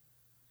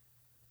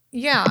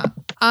 Yeah.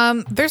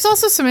 There's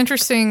also some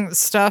interesting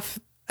stuff.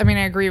 I mean,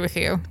 I agree with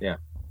you. Yeah.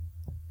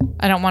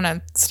 I don't want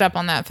to step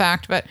on that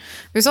fact, but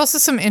there's also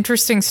some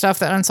interesting stuff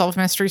that Unsolved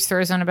Mysteries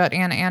throws in about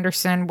Anna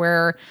Anderson,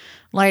 where,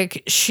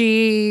 like,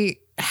 she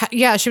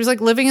was,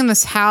 like, living in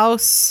this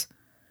house,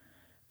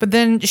 but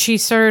then she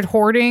started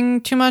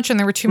hoarding too much and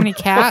there were too many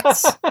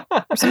cats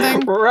or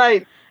something.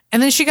 Right.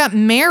 And then she got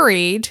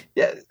married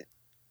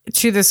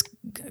to this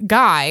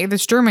guy,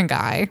 this German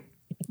guy,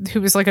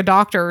 who was, like, a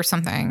doctor or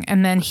something.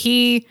 And then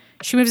she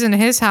moves into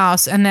his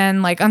house, and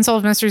then, like,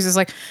 Unsolved Mysteries is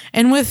like,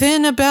 and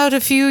within about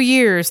a few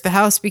years, the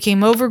house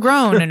became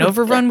overgrown and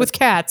overrun with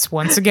cats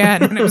once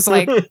again. And it was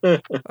like,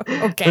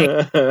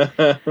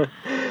 okay.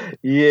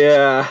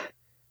 Yeah.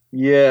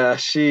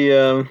 She,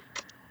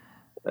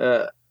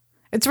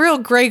 it's a real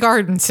Grey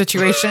Garden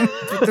situation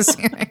with this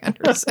Anna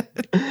Anderson.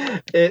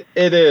 It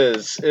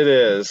is.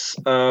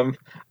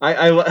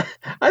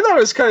 I thought it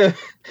was kind of,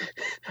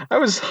 I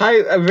was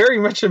very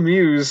much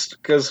amused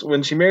because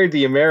when she married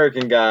the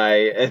American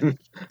guy and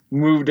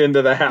moved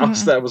into the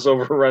house that was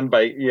overrun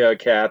by, you know,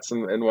 cats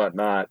and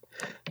whatnot.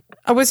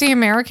 Oh, was he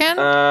American?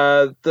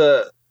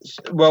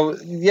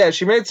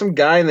 She married some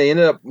guy and they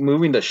ended up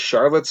moving to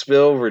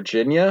Charlottesville,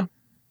 Virginia.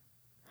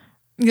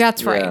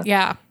 That's right.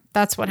 Yeah.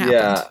 That's what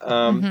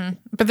happened. Yeah.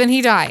 But then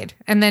he died,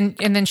 and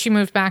then she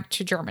moved back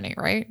to Germany,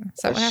 right?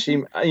 Is that what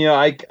happened?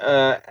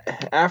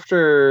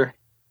 After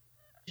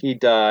he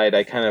died,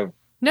 I kind of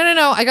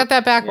No. I got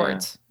that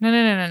backwards.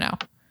 No.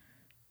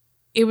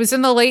 It was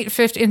in the late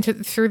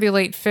 50s, through the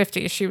late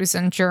 50s. She was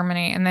in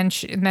Germany, and then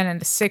in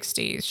the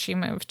 60s she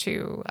moved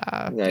to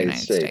the United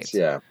States.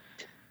 Yeah.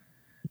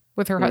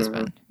 With her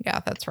husband.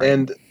 Yeah, that's right.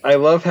 And I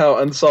love how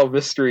Unsolved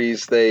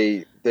Mysteries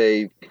they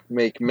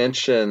make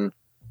mention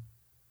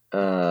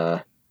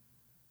that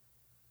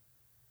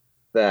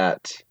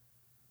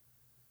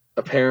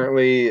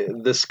apparently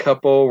this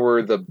couple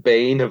were the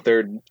bane of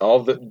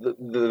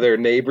their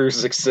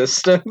neighbors'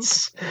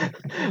 existence.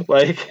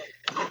 Like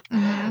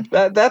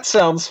that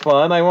sounds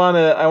fun.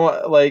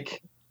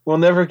 We'll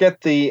never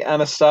get the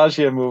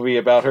Anastasia movie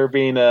about her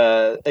being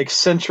a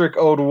eccentric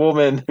old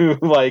woman who,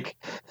 like,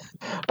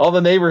 all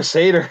the neighbors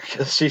hate her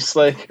because she's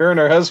like, her and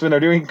her husband are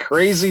doing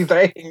crazy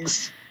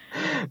things.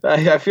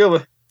 I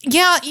feel.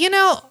 Yeah,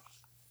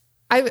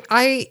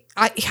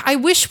 I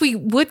wish we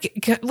would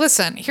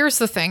listen. Here's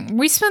the thing: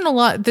 we spend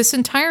this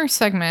entire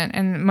segment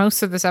and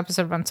most of this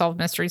episode of Unsolved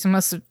Mysteries, and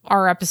most of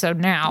our episode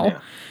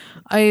now,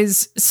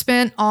 is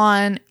spent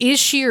on is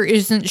she or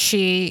isn't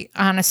she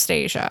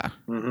Anastasia?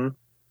 Mm-hmm.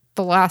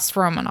 The last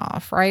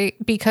Romanov, right?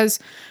 Because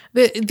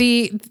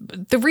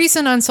the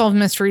reason Unsolved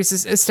Mysteries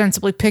is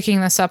ostensibly picking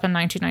this up in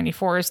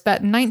 1994 is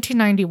that in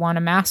 1991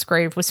 a mass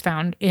grave was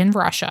found in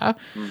Russia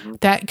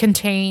that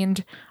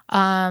contained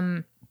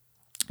 9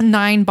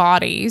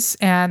 bodies,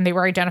 and they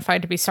were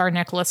identified to be Tsar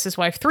Nicholas, his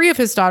wife, 3 of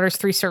his daughters,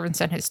 3 servants,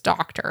 and his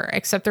doctor,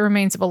 except the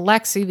remains of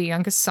Alexei, the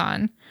youngest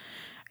son,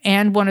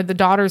 and one of the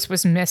daughters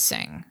was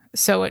missing.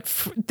 So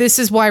this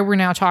is why we're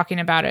now talking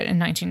about it in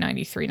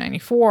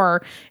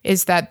 1993-94,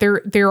 is that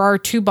there are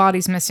 2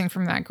 bodies missing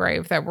from that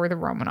grave that were the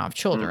Romanov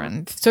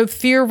children. So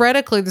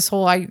theoretically, this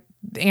whole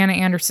Anna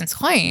Anderson's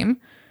claim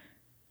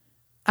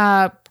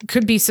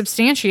could be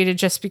substantiated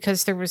just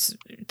because there was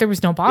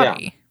no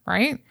body,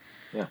 right?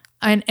 Yeah.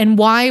 And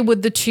why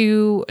would the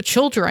 2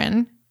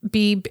 children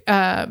be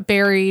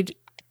buried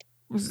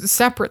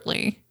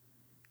separately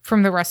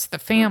from the rest of the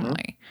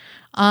family?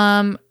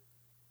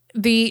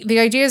 The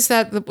idea is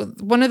that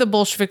one of the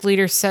Bolshevik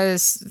leaders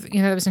says,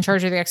 that was in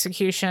charge of the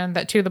execution,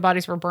 that 2 of the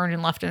bodies were burned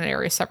and left in an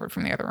area separate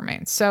from the other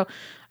remains. So,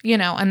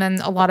 and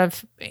then a lot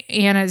of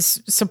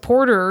Anna's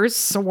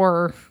supporters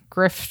or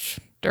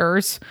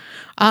grifters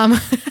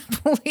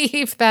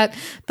believe that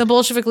the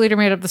Bolshevik leader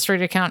made up the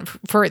straight account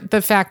for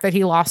the fact that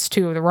he lost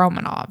 2 of the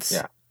Romanovs.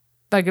 Yeah.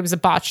 Like it was a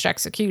botched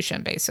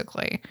execution,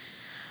 basically.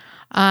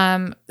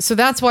 So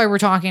that's why we're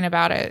talking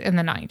about it in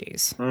the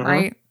 90s,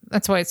 right?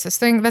 That's why it's this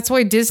thing. That's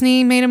why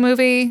Disney made a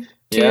movie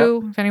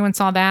too. If anyone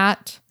saw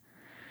that,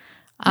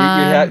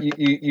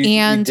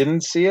 you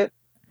didn't see it.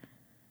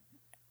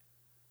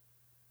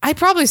 I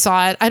probably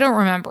saw it. I don't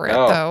remember it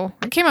though.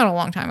 It came out a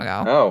long time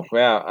ago. Oh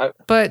yeah,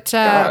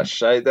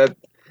 gosh, I don't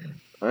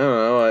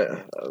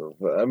know.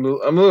 I'm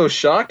a little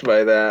shocked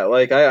by that.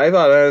 Like I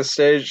thought at a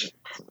stage,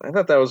 I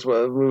thought that was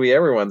a movie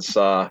everyone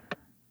saw.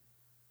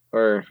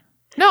 Or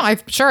no, I'm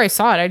sure I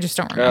saw it. I just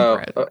don't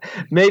remember it.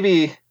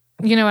 Maybe.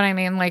 You know what I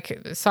mean? Like,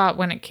 saw it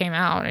when it came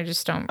out. I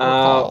just don't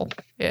recall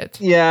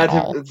it. Yeah,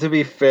 to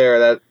be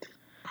fair,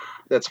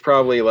 that's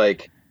probably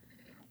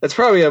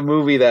a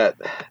movie that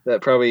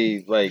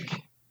probably, like,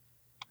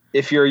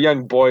 if you're a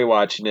young boy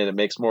watching it, it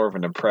makes more of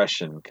an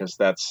impression, because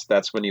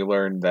that's when you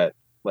learn that,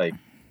 like,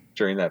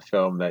 during that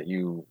film that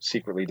you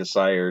secretly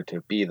desire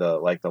to be the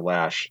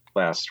last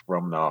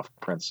Romanov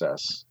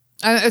princess.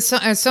 As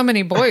so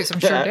many boys,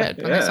 I'm sure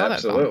did when they saw that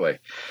absolutely.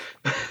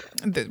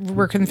 Film.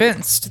 Were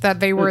convinced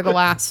that they were the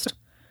last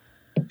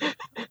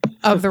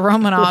of the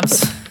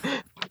Romanovs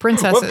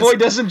princesses. What boy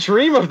doesn't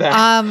dream of that?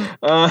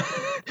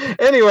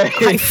 Anyway,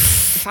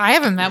 I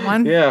haven't met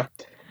one. Yeah.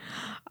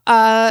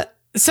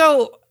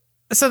 So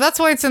that's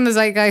why it's in the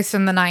zeitgeist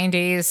in the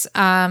 90s.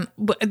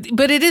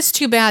 But it is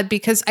too bad,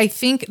 because I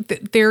think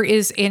that there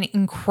is an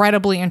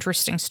incredibly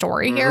interesting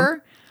story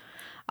here.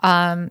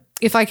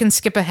 If I can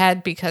skip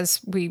ahead,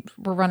 because we're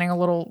running a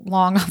little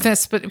long on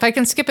this, but if I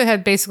can skip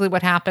ahead, basically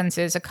what happens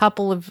is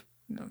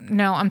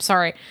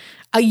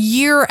a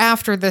year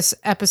after this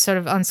episode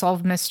of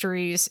Unsolved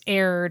Mysteries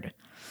aired,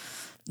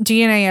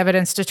 DNA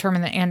evidence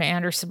determined that Anna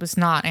Anderson was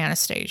not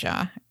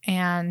Anastasia.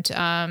 And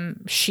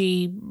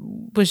she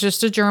was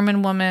just a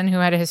German woman who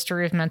had a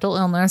history of mental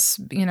illness.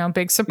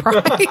 Big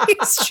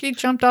surprise. She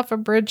jumped off a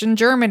bridge in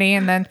Germany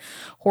and then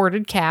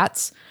hoarded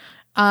cats.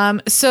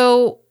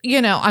 So,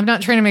 I'm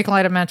not trying to make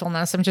light of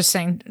mentalness. I'm just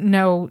saying,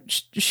 no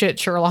shit,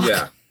 Sherlock.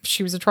 Yeah.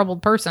 She was a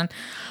troubled person.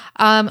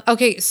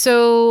 Okay,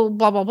 so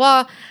blah, blah,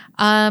 blah.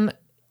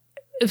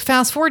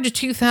 Fast forward to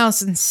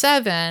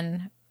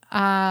 2007,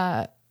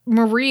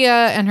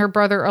 Maria and her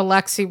brother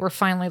Alexei were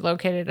finally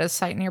located at a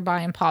site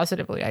nearby and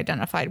positively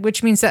identified,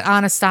 which means that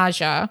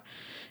Anastasia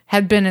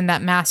had been in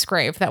that mass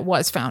grave that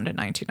was found in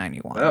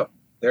 1991. Oh.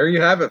 There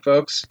you have it,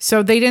 folks.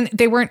 So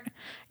they weren't.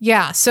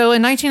 Yeah. So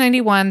in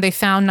 1991, they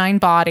found 9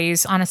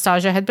 bodies.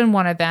 Anastasia had been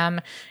one of them.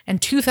 In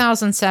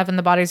 2007,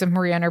 the bodies of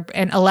Maria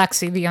and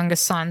Alexei, the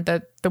youngest son,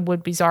 the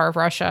would-be Tsar of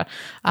Russia,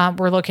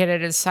 were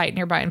located at a site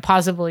nearby and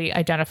positively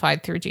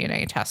identified through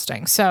DNA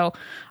testing. So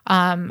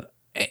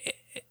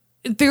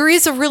there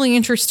is a really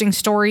interesting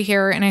story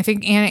here. And I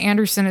think Anna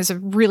Anderson is a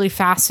really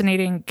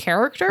fascinating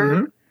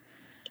character.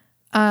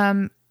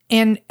 And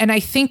I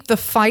think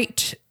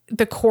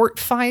the court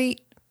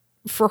fight,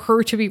 for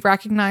her to be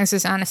recognized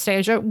as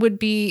Anastasia would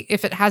be,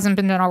 if it hasn't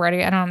been done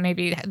already, I don't know,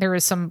 maybe there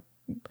is some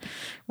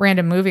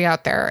random movie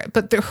out there,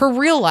 but her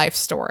real life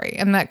story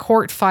and that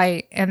court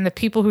fight and the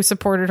people who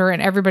supported her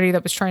and everybody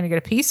that was trying to get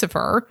a piece of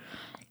her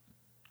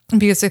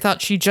because they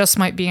thought she just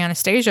might be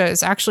Anastasia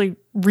is actually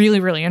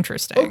really, really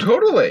interesting. Oh,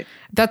 totally.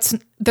 That's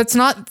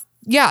not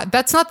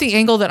the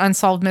angle that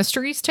Unsolved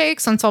Mysteries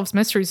takes. Unsolved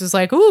Mysteries is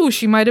like, ooh,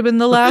 she might have been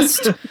the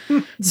last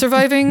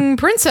surviving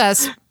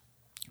princess.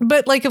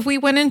 But like, if we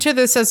went into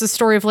this as a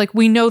story of like,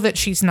 we know that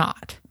she's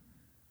not,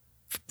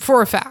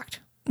 for a fact.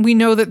 We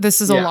know that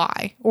this is a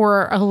lie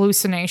or a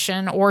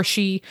hallucination, or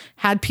she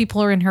had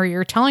people in her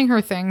ear telling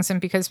her things,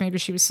 and because maybe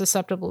she was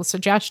susceptible to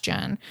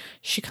suggestion,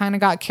 she kind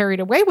of got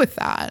carried away with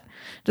that.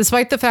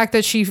 Despite the fact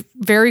that she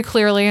very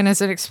clearly, and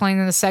as it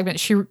explained in the segment,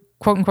 she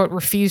quote unquote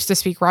refused to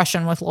speak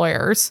Russian with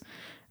lawyers.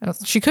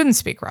 She couldn't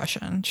speak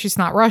Russian. She's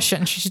not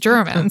Russian. She's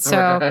German.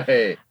 So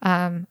Right.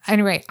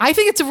 Anyway, I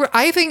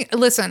think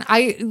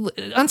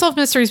Unsolved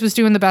Mysteries was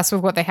doing the best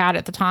with what they had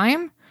at the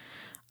time.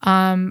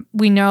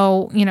 We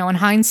know, in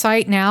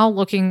hindsight now,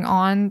 looking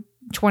on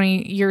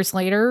 20 years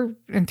later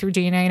and through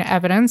DNA and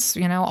evidence,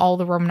 all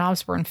the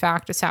Romanovs were in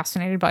fact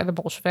assassinated by the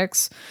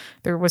Bolsheviks.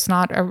 There was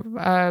not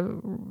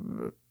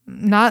a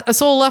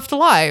soul left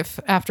alive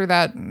after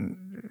that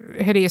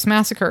hideous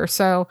massacre.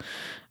 So,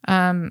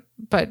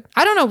 but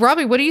I don't know,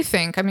 Robbie, what do you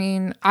think? I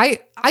mean, I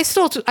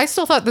still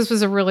thought this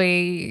was I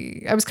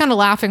was kind of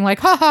laughing like,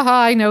 ha ha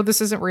ha, I know this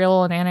isn't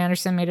real and Anna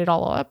Anderson made it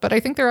all up, but I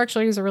think there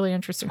actually is a really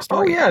interesting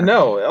story. Oh yeah,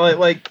 no,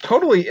 like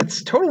totally,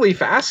 it's totally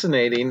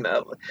fascinating.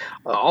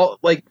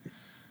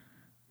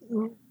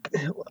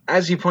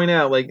 As you point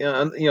out,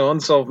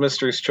 Unsolved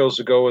Mysteries chose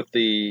to go with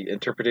the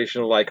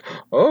interpretation of like,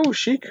 oh,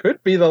 she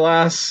could be the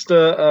last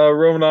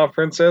Romanov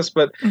princess,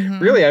 but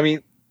really, I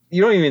mean,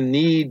 you don't even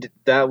need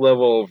that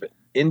level of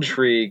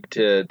intrigue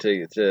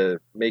to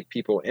make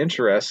people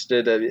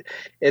interested.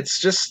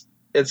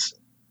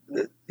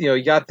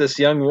 You got this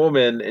young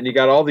woman and you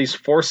got all these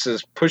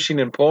forces pushing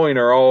and pulling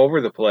her all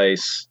over the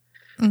place.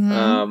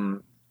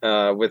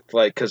 With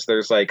like, cause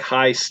there's like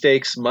high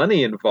stakes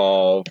money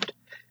involved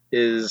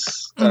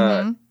is,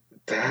 I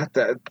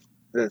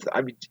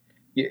mean,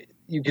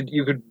 you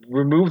could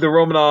remove the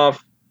Romanov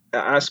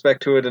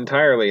aspect to it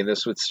entirely and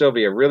this would still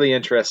be a really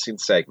interesting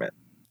segment.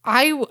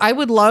 I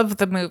would love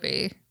the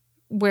movie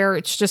where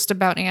it's just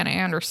about Anna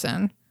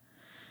Anderson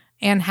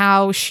and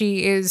how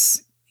she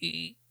is,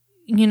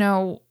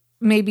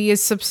 maybe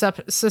is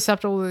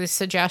susceptible to these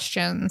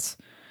suggestions,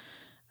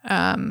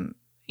 having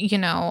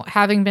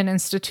been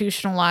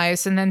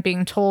institutionalized and then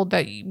being told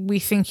that we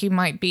think you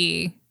might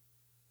be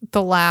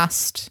the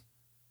last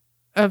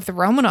of the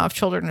Romanov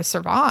children to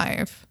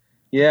survive.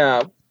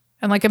 Yeah.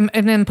 And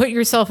then put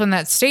yourself in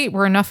that state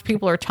where enough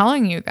people are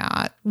telling you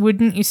that.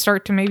 Wouldn't you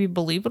start to maybe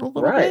believe it a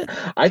little bit?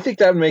 I think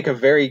that would make a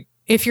very...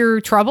 If you're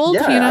troubled,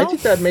 I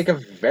think that'd make a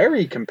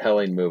very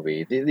compelling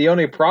movie. The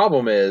only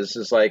problem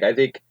is like, I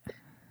think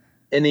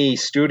any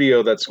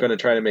studio that's going to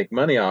try to make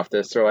money off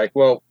this, they're like,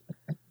 well,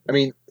 I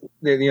mean,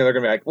 they're going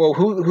to be like, well,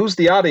 who's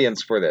the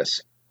audience for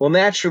this? Well,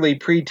 naturally,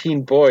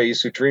 preteen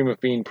boys who dream of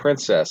being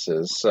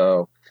princesses.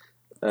 So,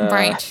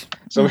 right.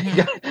 So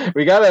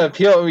we gotta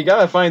appeal. We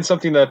gotta find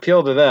something to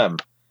appeal to them,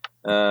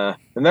 and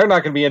they're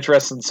not going to be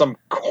interested in some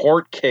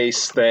court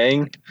case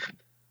thing.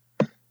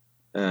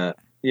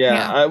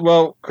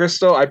 Well,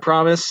 Crystal, I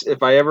promise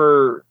if I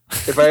ever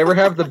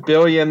have the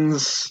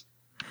billions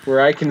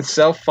where I can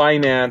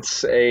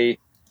self-finance a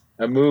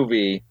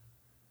movie,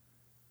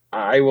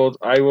 I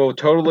will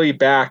totally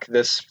back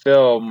this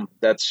film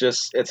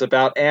it's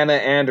about Anna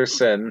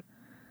Anderson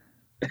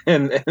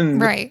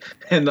and right.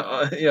 And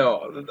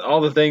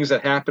all the things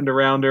that happened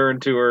around her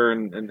and to her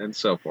and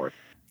so forth.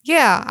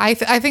 Yeah, I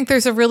think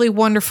there's a really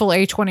wonderful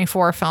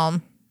A24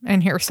 film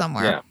in here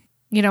somewhere.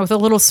 Yeah. With a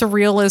little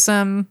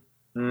surrealism.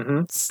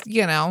 Let's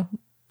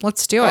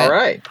do it. All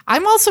right.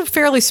 I'm also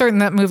fairly certain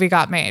that movie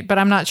got made, but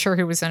I'm not sure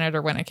who was in it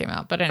or when it came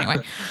out. But anyway,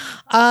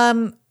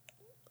 on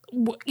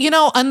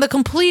the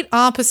complete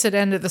opposite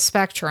end of the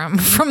spectrum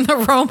from the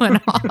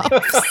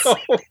Romanovs. Oh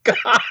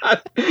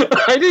God,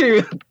 I didn't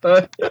even.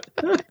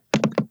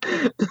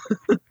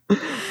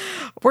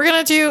 We're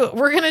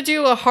gonna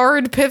do a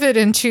hard pivot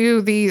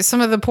into some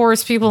of the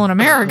poorest people in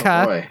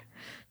America. Oh, boy.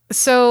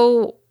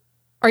 So.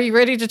 Are you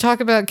ready to talk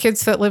about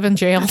kids that live in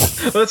jail?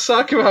 Let's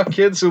talk about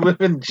kids who live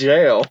in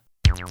jail.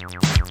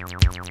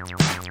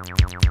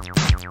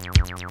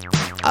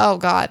 Oh,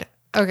 God.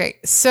 Okay.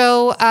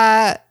 So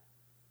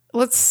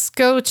let's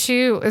go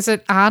to, is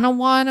it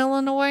Anawan,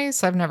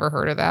 Illinois? I've never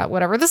heard of that.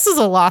 Whatever. This is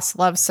a Lost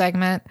Love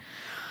segment.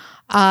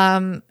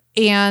 And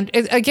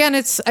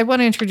again, I want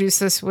to introduce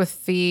this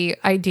with the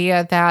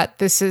idea that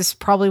this is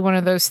probably one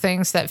of those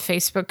things that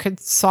Facebook could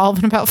solve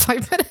in about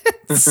 5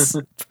 minutes.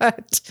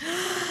 But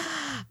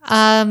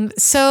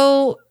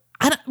so,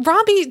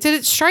 Robbie, did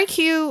it strike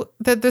you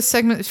that this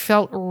segment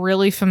felt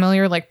really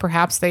familiar? Like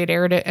perhaps they had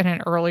aired it in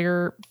an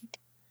earlier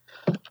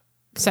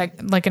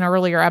like an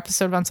earlier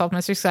episode of Unsolved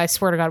Mysteries? 'Cause I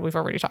swear to God, we've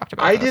already talked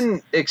about I this.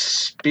 didn't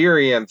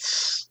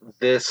experience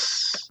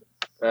this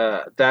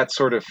that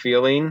sort of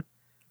feeling.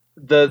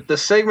 The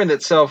segment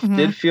itself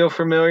did feel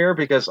familiar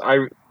because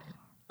I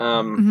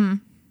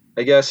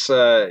guess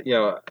I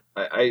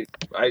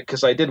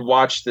because I did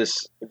watch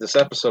this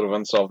episode of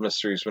Unsolved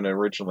Mysteries when it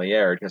originally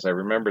aired because I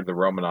remembered the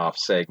Romanoff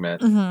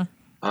segment.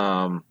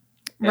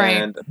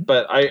 Right.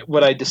 But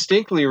what I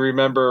distinctly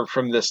remember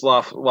from this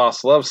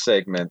Lost Love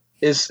segment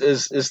is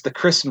the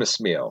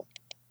Christmas meal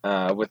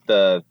with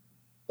the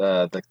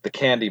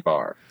candy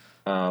bar.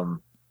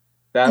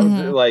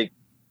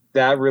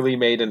 That really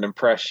made an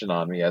impression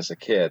on me as a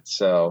kid.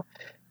 So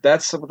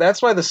that's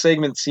why the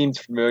segment seemed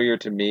familiar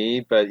to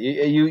me. But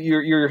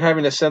you're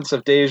having a sense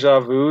of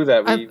deja vu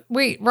that we.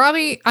 Wait,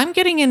 Robbie, I'm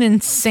getting an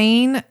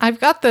insane. I've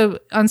got the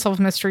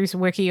Unsolved Mysteries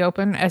wiki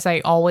open as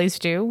I always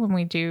do when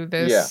we do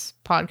this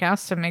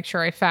podcast to make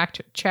sure I fact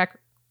check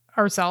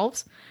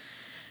ourselves.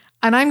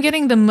 And I'm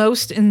getting the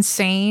most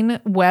insane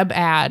web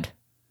ad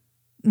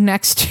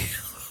next to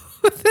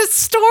this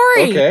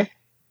story. Okay.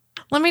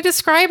 Let me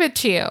describe it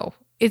to you.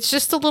 It's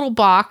just a little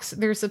box.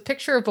 There's a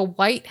picture of a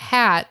white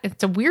hat.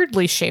 It's a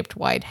weirdly shaped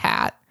white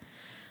hat.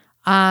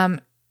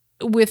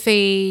 With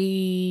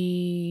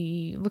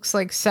a looks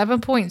like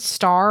 7-point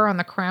star on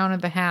the crown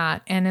of the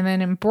hat. And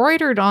then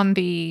embroidered on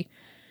the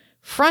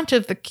front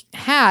of the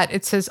hat,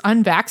 it says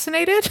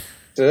unvaccinated.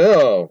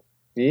 Oh,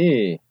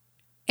 yeah.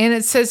 And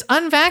it says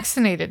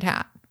unvaccinated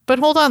hat. But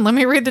hold on, let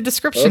me read the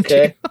description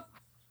to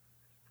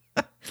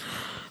you.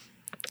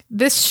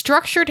 This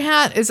structured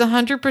hat is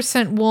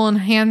 100% wool and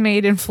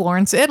handmade in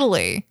Florence,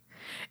 Italy.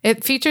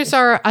 It features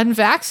our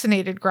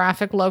unvaccinated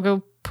graphic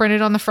logo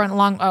printed on the front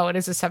it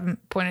is a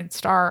 7-pointed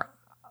star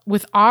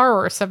with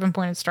our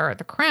 7-pointed star at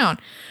the crown.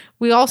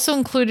 We also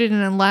included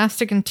an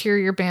elastic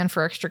interior band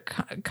for extra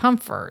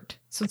comfort.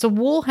 So it's a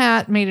wool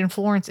hat made in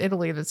Florence,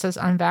 Italy that says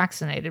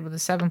unvaccinated with a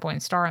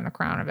 7-point star on the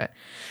crown of it.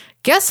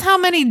 Guess how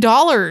many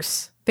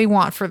dollars they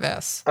want for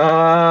this?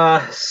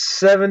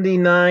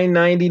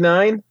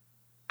 $79.99.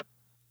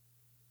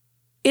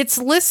 It's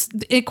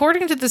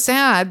according to this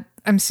ad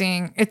I'm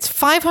seeing, it's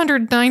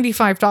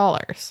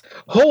 $595.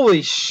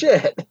 Holy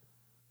shit.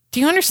 Do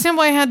you understand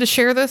why I had to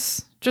share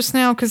this just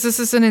now? Because this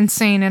is an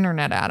insane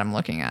internet ad I'm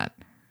looking at.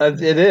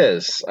 It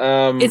is.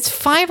 It's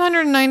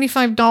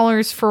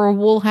 $595 for a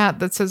wool hat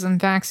that says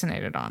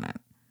unvaccinated on it.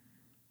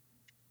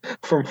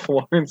 From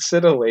Florence,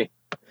 Italy.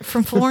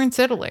 From Florence,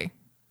 Italy.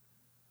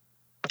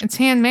 It's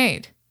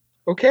handmade.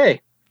 Okay.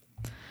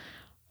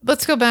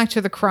 Let's go back to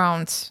the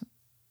Crowns.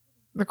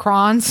 The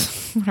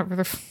Crons,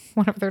 whatever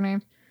their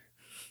name.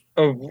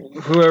 Oh,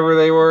 whoever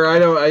they were, I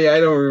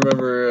don't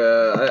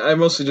remember. I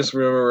mostly just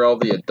remember all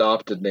the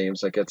adopted names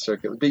that get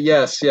circulated. But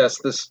yes,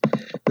 this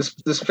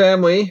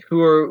family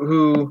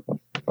who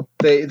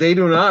they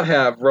do not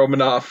have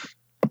Romanoff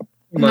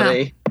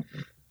money.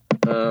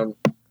 No.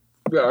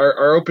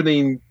 Our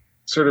opening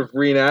sort of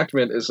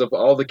reenactment is of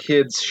all the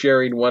kids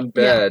sharing one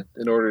bed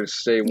in order to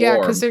stay warm. Yeah,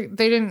 because they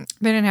didn't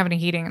have any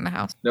heating in the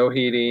house. No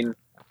heating.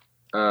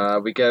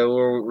 We get a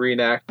little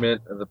reenactment.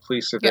 The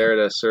police are there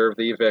to serve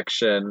the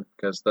eviction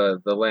because the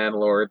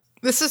landlord.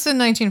 This is in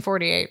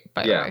 1948,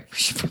 by the way.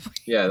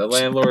 Yeah, the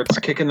landlord's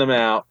kicking them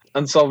out.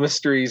 Unsolved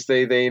Mysteries.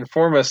 They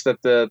inform us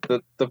that the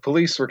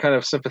police were kind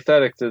of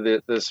sympathetic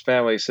to this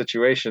family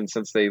situation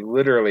since they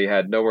literally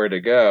had nowhere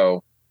to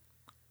go,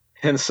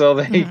 and so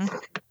they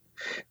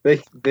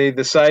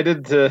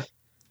decided to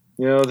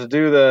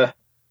do the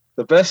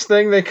best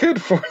thing they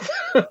could for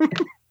them,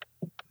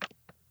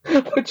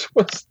 which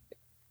was.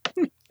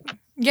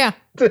 Yeah.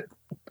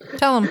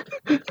 Tell them.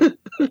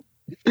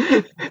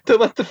 To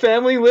let the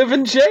family live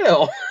in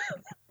jail.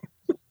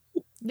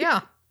 Yeah.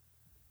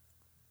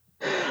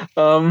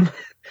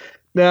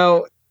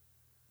 Now,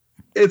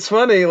 it's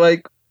funny,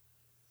 like,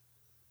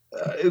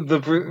 the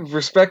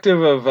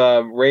perspective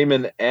of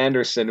Raymond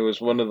Anderson, who was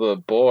one of the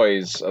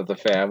boys of the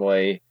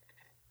family,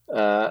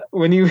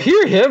 when you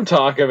hear him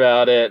talk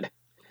about it,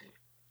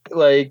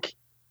 like,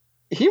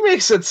 he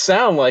makes it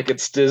sound like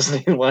it's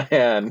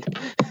Disneyland.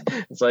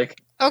 It's like...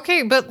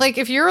 Okay, but like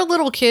if you're a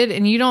little kid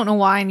and you don't know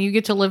why and you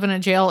get to live in a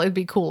jail, it'd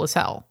be cool as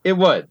hell. It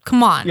would.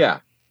 Come on.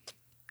 Yeah.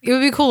 It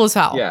would be cool as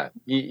hell. Yeah.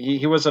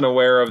 He wasn't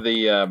aware of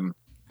the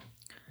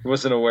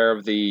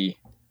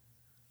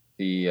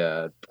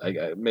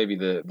maybe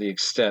the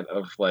extent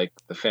of like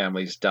the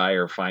family's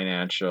dire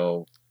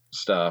financial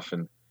stuff,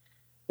 and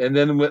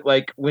then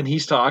when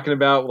he's talking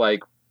about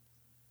like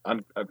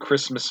on a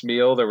Christmas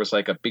meal there was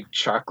like a big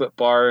chocolate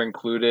bar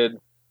included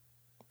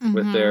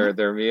with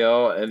their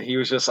meal, and he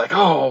was just like,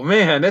 oh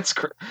man, it's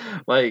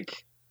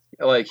like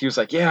he was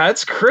like, yeah,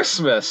 it's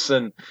Christmas,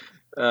 and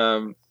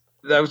that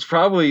was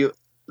probably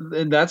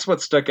and that's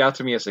what stuck out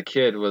to me as a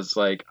kid was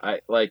like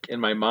in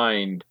my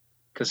mind,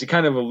 because he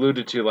kind of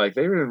alluded to like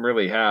they didn't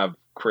really have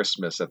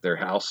Christmas at their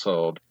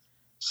household,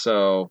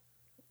 so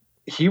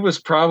he was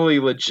probably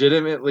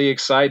legitimately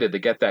excited to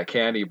get that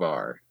candy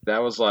bar.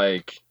 That was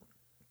like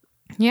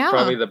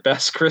probably the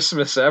best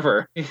Christmas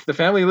ever. The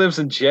family lives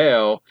in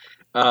jail.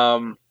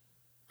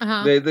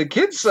 The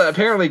kids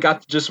apparently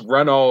got to just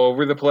run all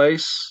over the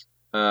place,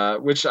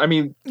 which I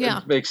mean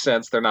it makes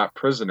sense. They're not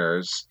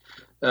prisoners.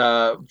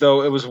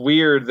 Though it was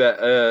weird that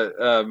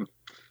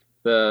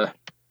the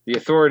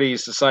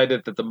authorities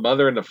decided that the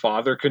mother and the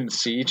father couldn't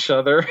see each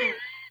other.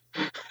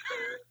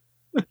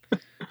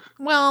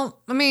 Well,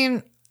 I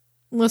mean,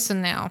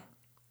 listen now.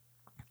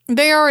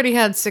 They already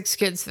had 6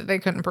 kids that they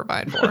couldn't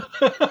provide for.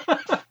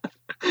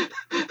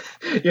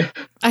 Yeah.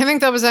 I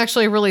think that was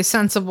actually really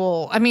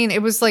sensible. I mean,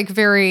 it was like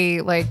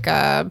very like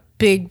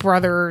big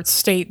brother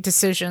state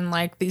decision.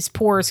 Like these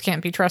poors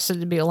can't be trusted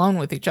to be alone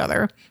with each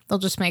other. They'll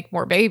just make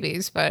more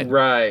babies. But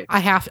right. I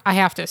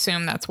have to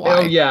assume that's why.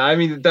 Oh yeah, I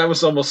mean that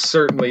was almost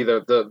certainly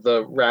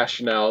the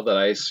rationale that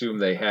I assume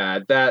they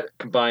had. That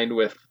combined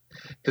with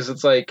because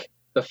it's like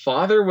the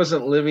father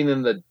wasn't living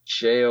in the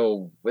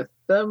jail with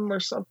them or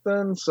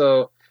something.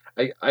 So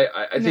I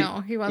think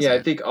no, he wasn't. Yeah,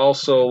 I think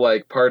also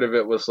like part of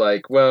it was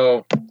like,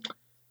 well,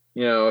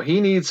 you know,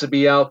 he needs to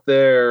be out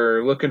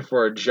there looking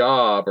for a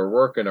job or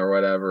working or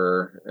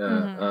whatever.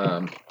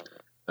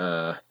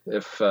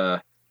 If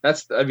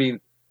that's, I mean,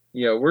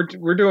 you know,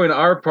 we're doing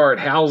our part,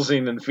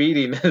 housing and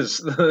feeding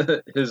his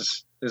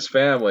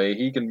family.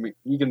 He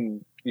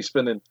can be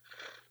spending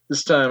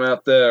his time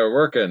out there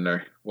working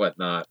or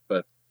whatnot.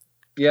 But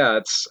yeah,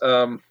 it's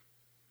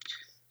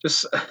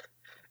just.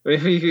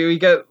 We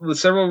get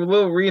several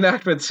little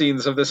reenactment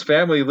scenes of this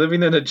family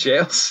living in a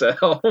jail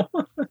cell.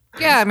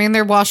 Yeah, I mean,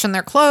 they're washing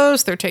their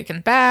clothes, they're taking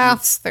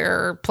baths,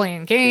 they're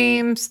playing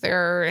games,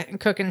 they're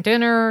cooking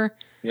dinner.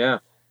 Yeah.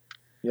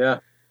 Yeah.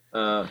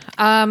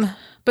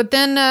 But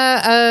then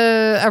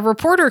a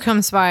reporter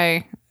comes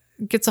by,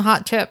 gets a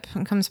hot tip,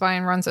 and comes by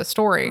and runs a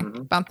story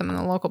about them in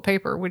the local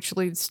paper, which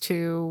leads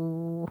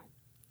to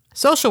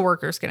social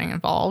workers getting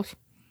involved.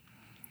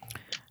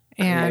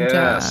 And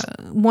yes.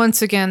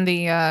 Once again,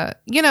 the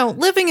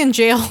living in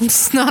jail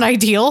is not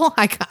ideal.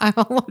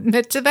 I'll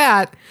admit to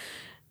that.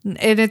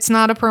 And it's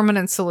not a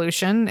permanent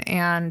solution.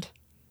 And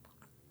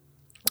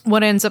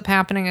what ends up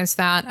happening is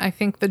that I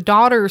think the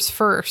daughters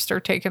first are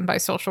taken by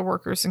social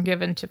workers and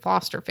given to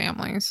foster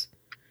families.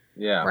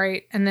 Yeah.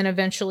 Right. And then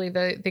eventually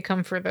they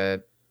come for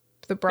the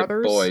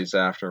brothers, the boys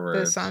afterwards.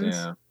 the sons.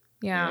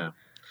 Yeah.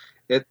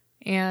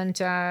 And,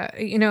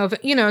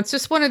 it's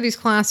just one of these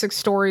classic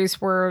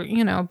stories where,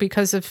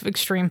 because of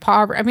extreme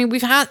poverty,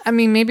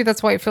 maybe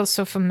that's why it feels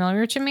so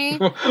familiar to me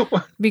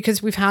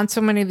because we've had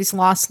so many of these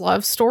lost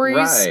love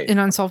stories in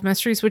Unsolved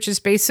Mysteries, which is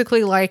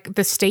basically like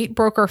the state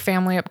broke our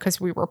family up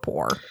because we were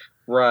poor.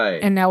 Right.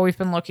 And now we've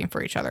been looking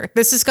for each other.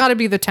 This has got to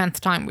be the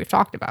 10th time we've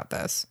talked about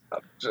this.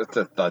 Just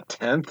the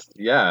 10th?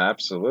 Yeah,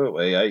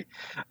 absolutely.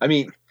 I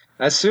mean,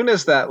 as soon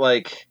as that,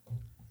 like...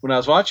 When I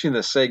was watching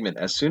this segment,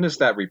 as soon as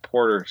that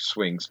reporter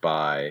swings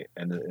by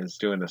and is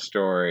doing a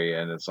story,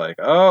 and it's like,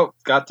 oh,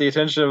 got the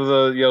attention of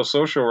the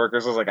social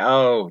workers, I was like,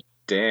 oh,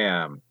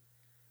 damn.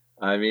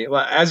 I mean,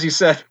 as you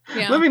said,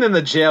 living in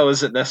the jail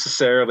isn't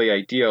necessarily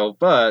ideal,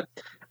 but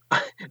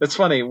it's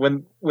funny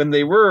when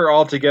they were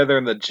all together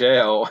in the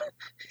jail.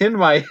 In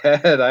my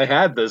head, I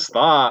had this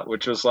thought,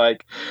 which was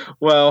like,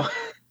 well.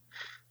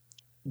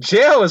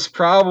 Jail is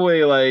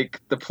probably like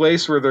the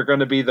place where they're going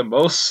to be the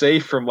most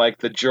safe from like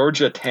the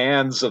Georgia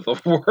Tans of the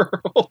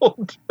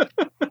world.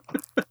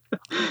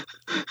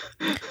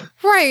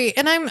 Right.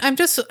 And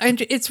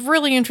it's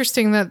really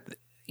interesting that,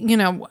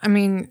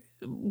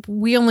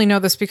 we only know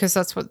this because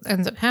that's what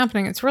ends up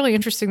happening. It's really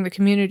interesting the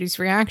community's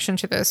reaction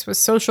to this was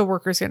social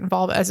workers get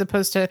involved as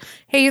opposed to,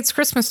 hey, it's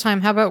Christmas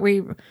time. How about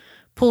we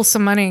pull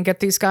some money and get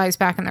these guys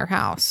back in their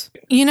house?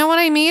 You know what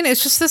I mean?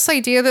 It's just this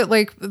idea that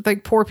like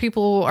poor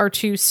people are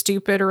too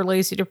stupid or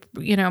lazy to,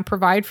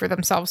 provide for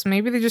themselves.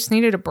 Maybe they just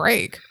needed a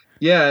break.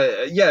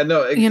 Yeah. Yeah.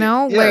 No.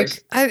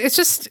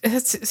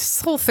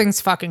 This whole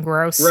thing's fucking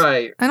gross.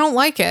 Right. I don't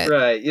like it.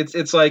 Right.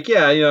 It's like,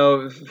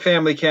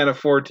 family can't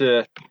afford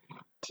to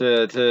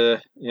if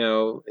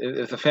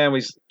the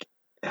family's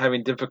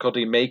having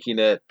difficulty making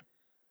it.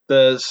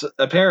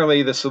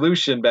 Apparently the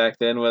solution back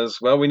then was,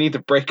 well, we need to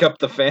break up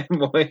the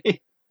family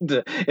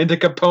into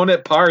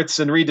component parts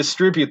and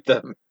redistribute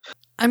them.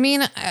 I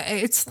mean,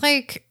 it's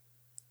like,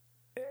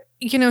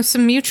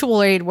 some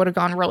mutual aid would have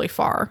gone really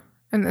far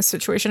in this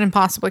situation and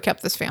possibly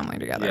kept this family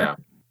together. Yeah.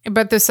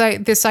 But this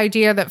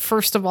idea that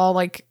first of all,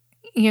 like,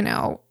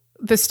 the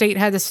state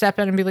had to step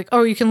in and be like,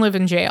 oh, you can live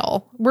in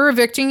jail. We're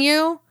evicting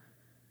you,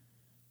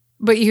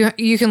 but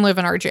you can live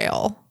in our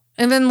jail.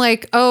 And then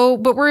like, oh,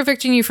 but we're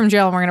evicting you from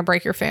jail and we're going to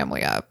break your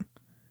family up.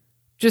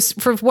 Just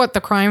for what?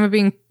 The crime of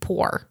being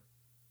poor.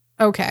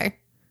 Okay.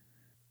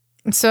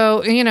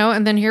 So,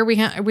 and then here we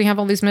have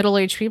all these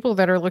middle-aged people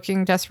that are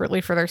looking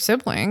desperately for their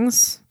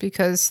siblings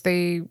because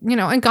they,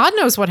 and God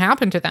knows what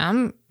happened to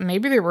them.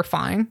 Maybe they were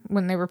fine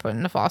when they were put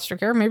into foster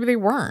care. Maybe they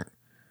weren't.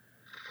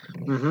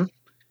 Mm-hmm.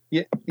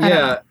 Yeah. I don't Yeah.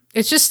 know.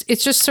 It's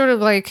just sort of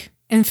like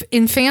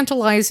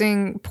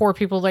infantilizing poor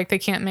people, like they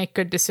can't make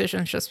good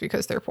decisions just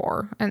because they're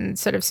poor, and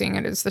instead of seeing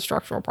it as the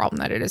structural problem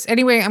that it is.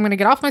 Anyway, I'm going to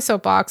get off my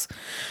soapbox.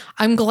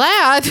 I'm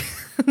glad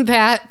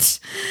that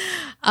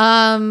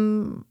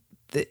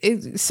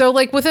so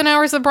like within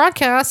hours of the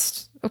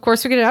broadcast, of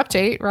course we get an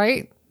update,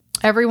 right?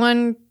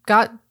 Everyone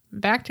got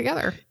back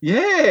together.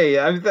 Yay!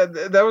 I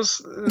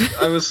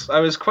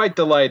was quite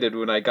delighted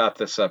when I got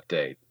this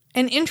update.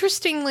 And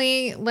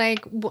interestingly,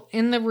 like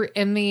in the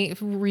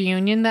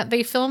reunion that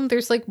they filmed,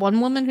 there's like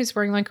one woman who's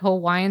wearing like a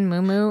Hawaiian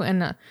muumuu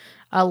and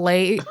a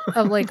lei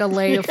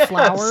of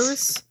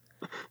flowers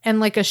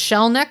and like a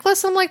shell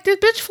necklace. I'm like, did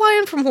bitch fly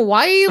in from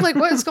Hawaii? Like,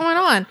 what is going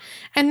on?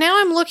 And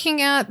now I'm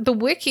looking at the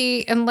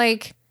wiki and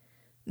like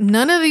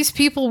none of these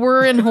people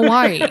were in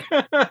Hawaii.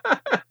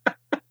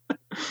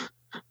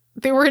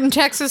 They were in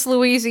Texas,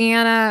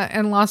 Louisiana,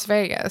 and Las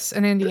Vegas,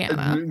 and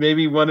Indiana.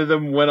 Maybe one of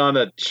them went on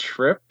a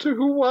trip to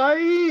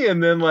Hawaii,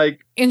 and then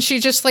like, and she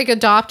just like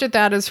adopted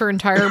that as her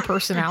entire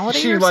personality.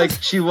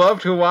 She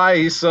loved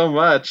Hawaii so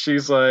much.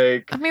 She's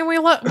like, I mean, we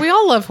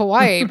all love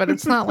Hawaii, but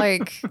it's not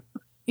like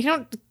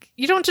you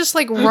don't just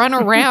like run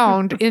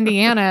around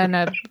Indiana in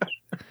a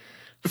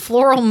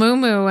floral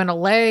muumuu and a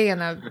lei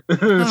and a I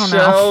don't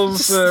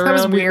shells. Know. That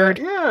was weird.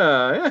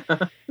 Yeah.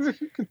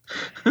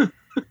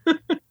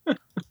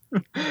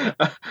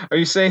 Are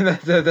you saying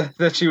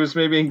that she was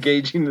maybe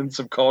engaging in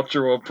some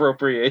cultural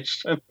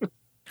appropriation?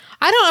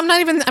 I'm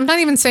not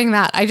even saying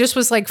that. I just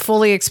was like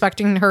fully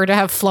expecting her to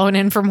have flown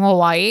in from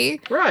Hawaii.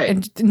 Right.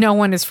 And no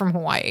one is from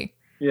Hawaii.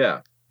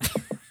 Yeah.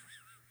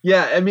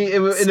 Yeah, I mean, it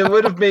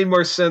would have made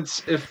more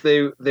sense if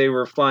they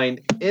were flying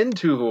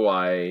into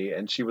Hawaii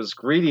and she was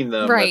greeting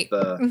them. Right.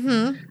 With the...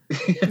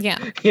 Mm-hmm.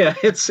 Yeah. Yeah,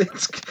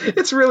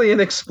 it's really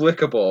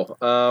inexplicable.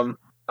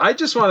 I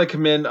just want to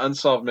commend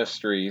Unsolved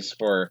Mysteries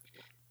for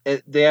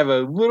it. They have a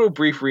little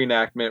brief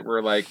reenactment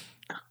where like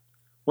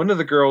one of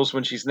the girls,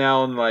 when she's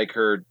now in like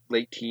her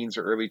late teens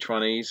or early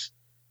 20s,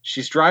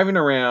 she's driving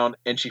around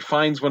and she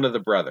finds one of the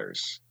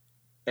brothers.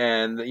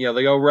 And, you know,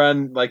 they go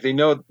run, like they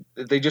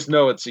just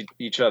know it's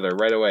each other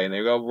right away. And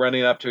they go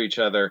running up to each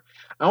other.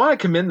 I want to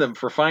commend them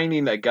for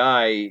finding a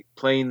guy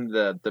playing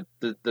the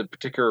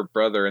particular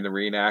brother in the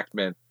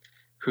reenactment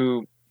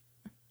who,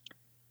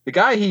 the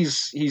guy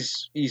he's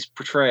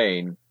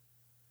portraying,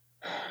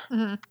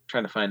 Mm-hmm.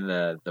 trying to find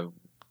the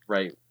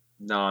right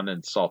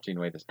non-insulting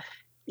way to,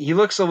 he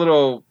looks a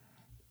little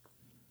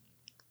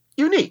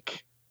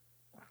unique.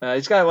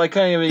 He's got like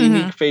kind of a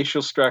unique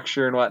facial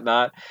structure and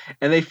whatnot.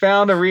 And they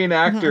found a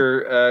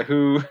reenactor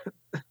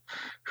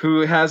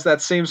who has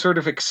that same sort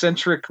of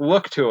eccentric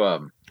look to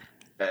him.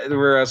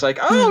 Where I was like,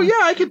 oh yeah,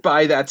 I could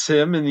buy that's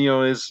him in, you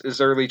know,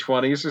 his early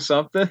 20s or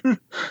something.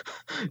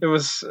 It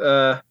was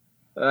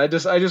I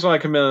just want to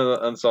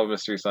commend Unsolved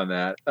Mysteries on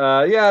that.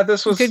 Yeah,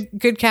 this was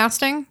good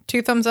casting.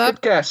 2 thumbs up.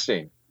 Good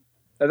casting.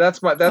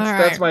 That's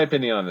my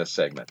opinion on this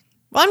segment.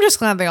 Well, I'm just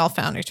glad they all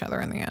found each other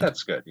in the end.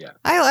 That's good, yeah.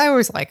 I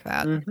always like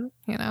that,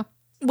 you know.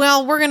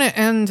 Well, we're going to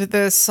end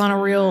this on a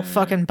real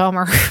fucking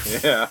bummer.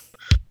 Yeah.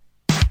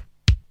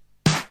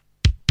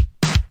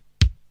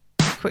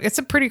 It's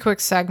a pretty quick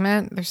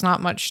segment. There's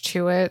not much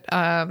to it.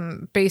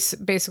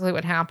 Basically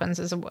what happens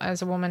is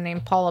a woman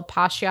named Paula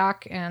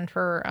Pasiak and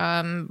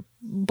her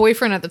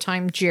boyfriend at the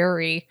time,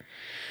 Jerry,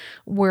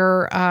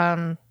 were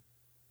on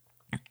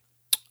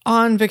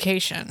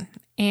vacation.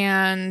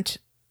 And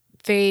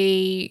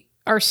they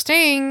are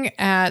staying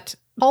at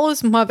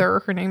Paula's mother.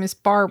 Her name is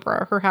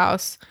Barbara, her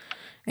house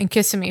in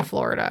Kissimmee,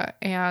 Florida.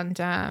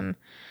 And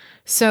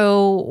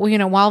so, you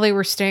know, while they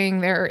were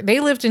staying there, they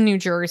lived in New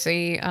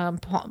Jersey.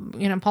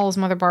 You know, Paula's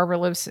mother, Barbara,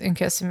 lives in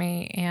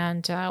Kissimmee.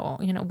 And,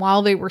 you know,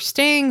 while they were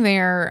staying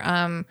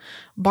there,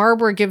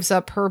 Barbara gives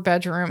up her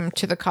bedroom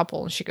to the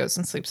couple and she goes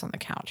and sleeps on the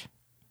couch.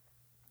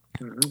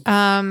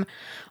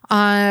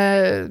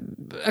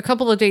 A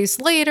couple of days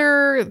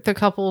later, the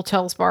couple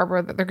tells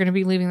Barbara that they're going to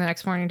be leaving the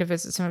next morning to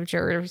visit some of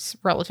Jerry's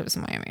relatives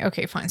in Miami.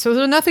 Okay, fine.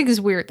 So nothing is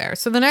weird there.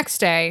 So the next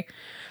day,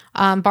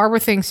 Barbara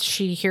thinks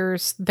she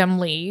hears them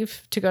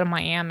leave to go to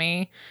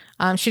Miami.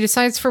 She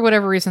decides for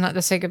whatever reason not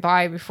to say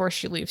goodbye before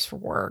she leaves for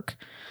work.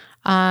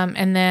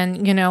 And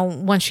then, you know,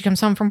 when she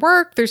comes home from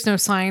work, there's no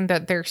sign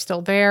that they're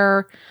still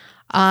there.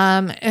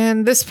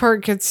 And this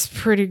part gets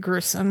pretty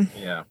gruesome.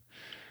 Yeah.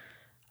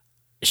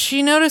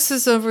 She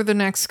notices over the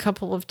next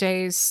couple of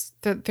days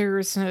that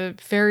there's a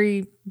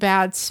very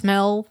bad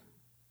smell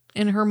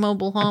in her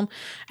mobile home.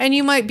 And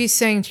you might be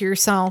saying to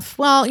yourself,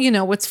 well, you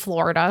know, it's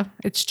Florida.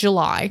 It's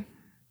July.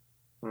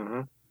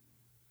 You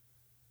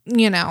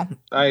know,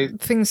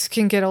 things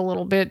can get a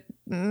little bit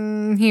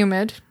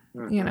humid,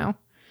 you know.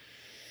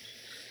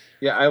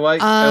 Yeah, I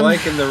like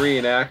in the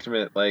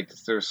reenactment, like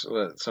there's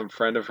some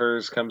friend of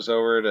hers comes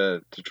over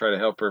to try to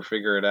help her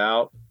figure it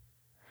out.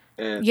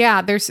 And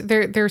yeah,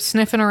 they're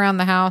sniffing around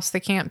the house. They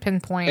can't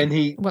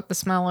pinpoint what the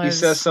smell is. He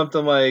says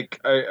something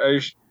like, "Are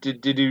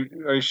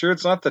you sure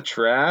it's not the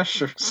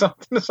trash or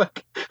something?" It's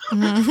like,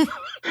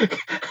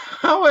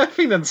 how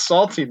effing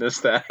insulting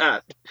is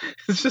that?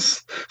 It's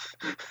just,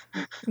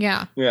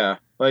 yeah.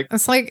 I Like,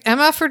 It's like,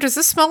 MF, or does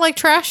this smell like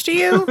trash to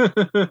you?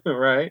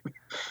 right?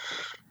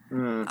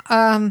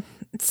 Mm.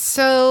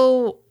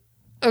 So,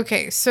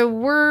 okay, so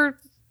we're,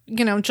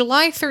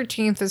 July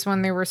 13th is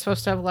when they were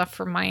supposed to have left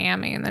for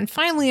Miami. And then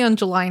finally on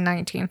July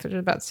 19th, which is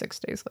about 6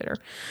 days later,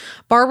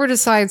 Barbara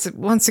decides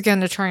once again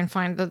to try and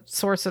find the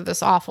source of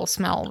this awful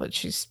smell that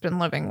she's been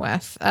living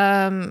with.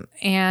 And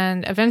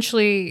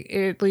eventually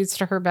it leads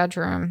to her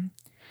bedroom.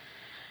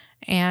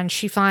 And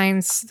she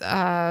finds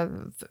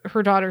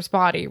her daughter's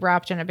body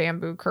wrapped in a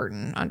bamboo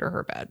curtain under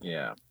her bed.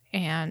 Yeah.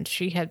 And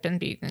she had been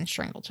beaten and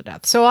strangled to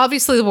death. So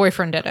obviously the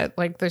boyfriend did it.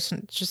 Like there's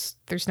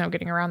no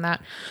getting around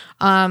that.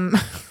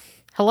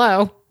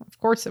 Hello, of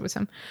course it was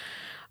him.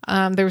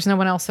 There was no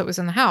one else that was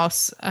in the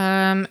house.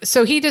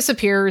 So he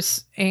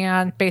disappears,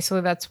 and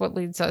basically that's what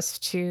leads us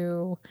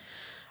to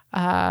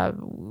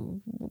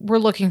we're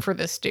looking for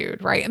this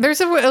dude, right? And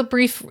there's a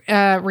brief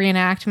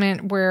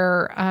reenactment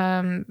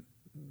where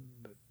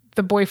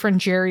the boyfriend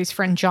Jerry's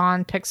friend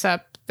John picks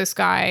up this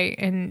guy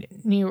in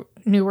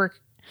Newark,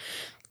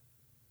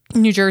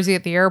 New Jersey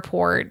at the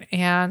airport,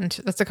 and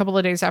that's a couple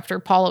of days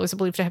after Paula was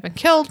believed to have been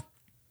killed.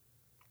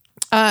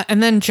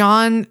 And then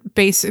John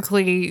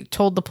basically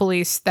told the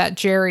police that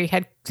Jerry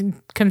had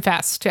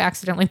confessed to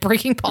accidentally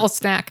breaking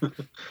Paul's neck.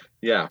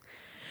 Yeah.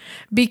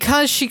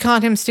 Because she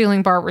caught him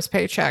stealing Barbara's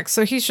paycheck.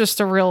 So he's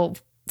just a real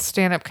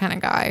stand-up kind of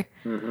guy.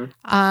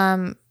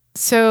 Mm-hmm.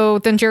 So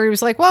then Jerry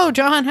was like, "Whoa,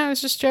 John, I was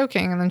just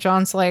joking." And then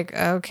John's like,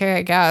 "Okay,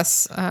 I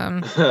guess."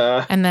 And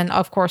then,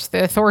 of course,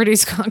 the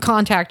authorities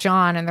contact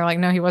John, and they're like,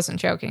 "No, he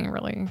wasn't joking.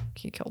 Really,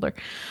 he killed her."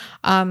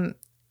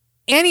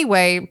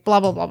 Anyway,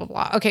 blah, blah, blah, blah,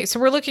 blah. Okay, so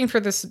we're looking for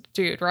this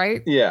dude,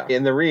 right? Yeah.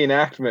 In the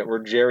reenactment where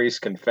Jerry's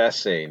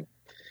confessing,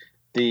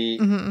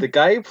 the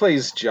guy who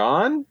plays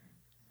John,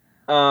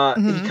 he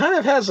kind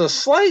of has a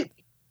slight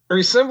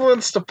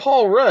resemblance to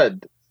Paul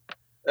Rudd,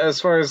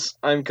 as far as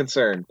I'm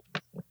concerned.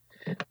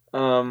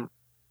 And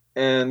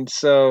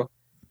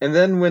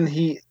then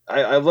when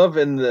I love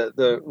in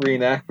the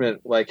reenactment,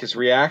 like his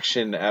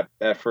reaction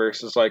at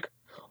first is like,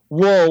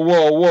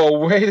 whoa,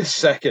 wait a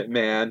second,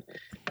 man.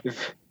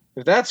 If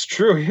that's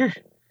true,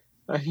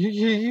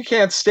 you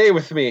can't stay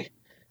with me.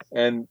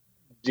 And,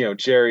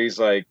 Jerry's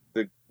like,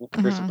 the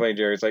person playing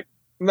Jerry's like,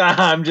 "Nah,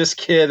 I'm just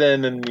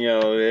kidding." And,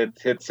 it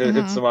hits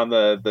him on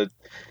the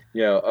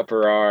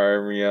upper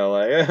arm,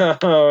 like,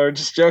 "Oh, we're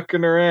just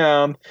joking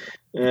around."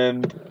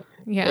 And,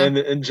 yeah.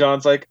 And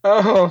John's like,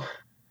 "Oh,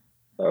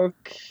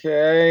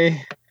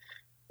 okay."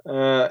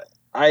 I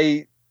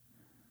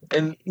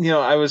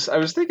was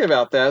thinking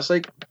about that. I was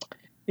like,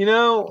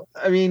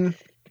 I mean,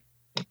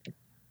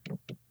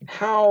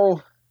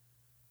 how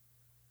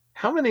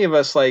many of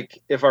us,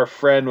 like, if our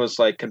friend was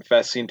like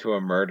confessing to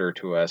a murder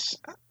to us,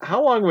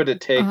 how long would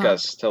it take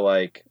us to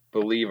like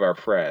believe our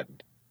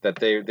friend that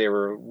they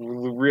were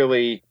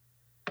really,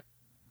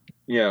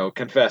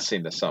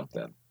 confessing to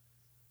something?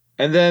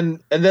 And then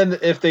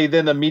if they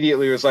then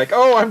immediately was like,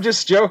 "Oh, I'm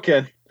just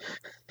joking,"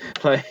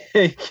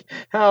 like,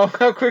 how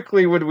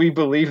quickly would we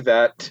believe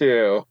that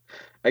too?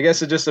 I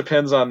guess it just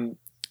depends on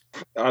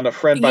a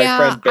friend by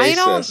friend basis. I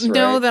don't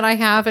know right? that I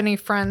have any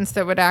friends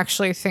that would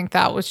actually think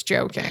that was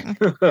joking.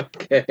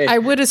 Okay. I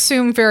would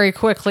assume very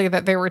quickly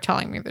that they were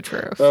telling me the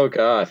truth. Oh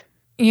God.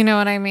 You know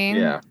what I mean?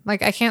 Yeah.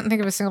 Like, I can't think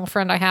of a single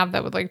friend I have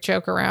that would like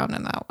joke around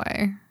in that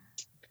way.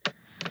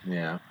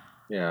 Yeah.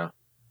 Yeah.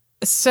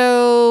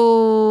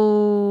 So,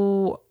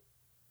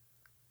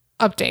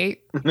 update.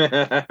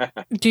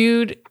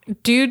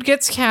 Dude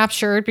gets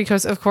captured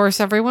because, of course,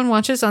 everyone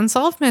watches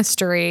Unsolved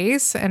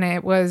Mysteries, and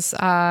it was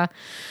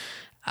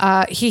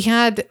he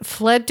had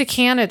fled to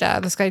Canada.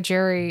 This guy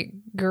Jerry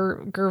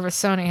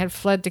Gervasoni had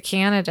fled to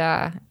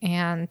Canada,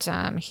 and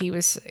he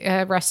was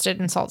arrested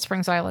in Salt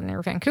Springs Island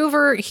near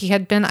Vancouver. He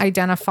had been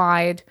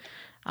identified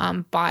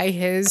by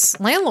his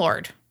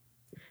landlord,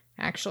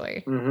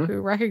 actually,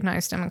 who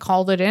recognized him and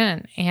called it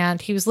in. And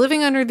he was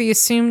living under the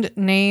assumed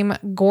name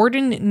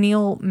Gordon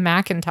Neil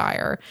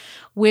McIntyre,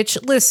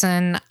 which,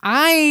 listen,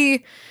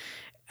 I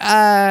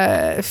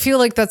feel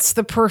like that's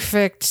the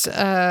perfect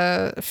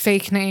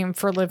fake name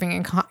for living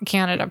in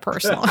Canada,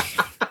 personally.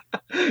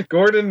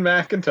 Gordon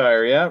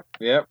McIntyre,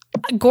 yep.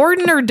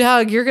 Gordon or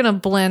Doug, you're going to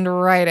blend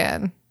right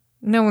in.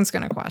 No one's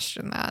going to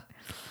question that.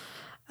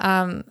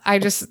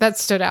 That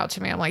stood out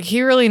to me. I'm like,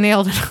 he really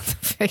nailed it on the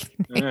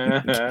fake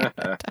name.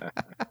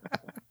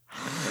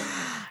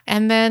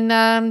 And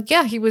then,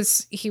 he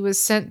was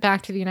sent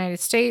back to the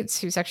United States.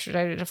 He was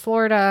extradited to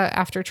Florida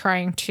after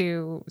trying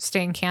to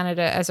stay in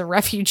Canada as a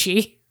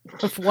refugee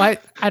of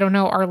what, I don't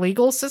know, our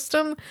legal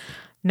system.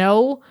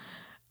 No.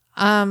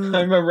 I'm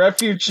a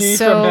refugee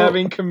from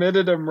having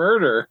committed a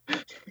murder.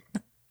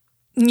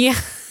 Yeah.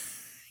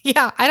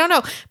 Yeah, I don't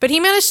know, but he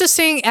managed to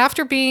stay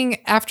after being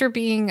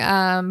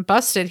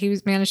busted. He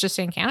managed to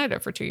stay in Canada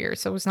for 2 years,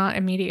 so it was not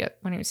immediate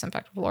when he was sent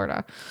back to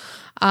Florida.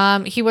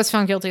 He was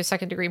found guilty of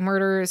second-degree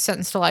murder,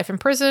 sentenced to life in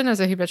prison as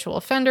a habitual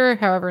offender.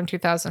 However, in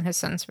 2000, his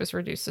sentence was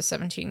reduced to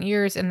 17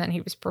 years, and then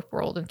he was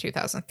paroled in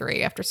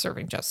 2003 after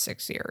serving just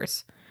 6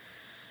 years.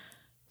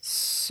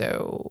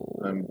 So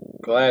I'm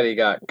glad he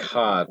got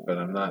caught, but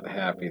I'm not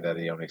happy that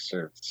he only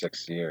served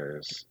 6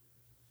 years.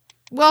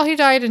 Well, he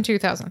died in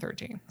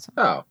 2013. So.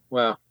 Oh,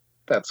 well,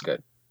 that's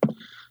good.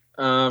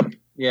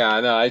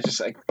 Yeah, no,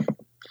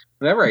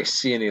 whenever I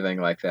see anything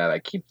like that, I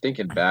keep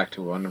thinking back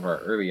to one of our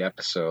early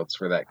episodes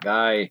where that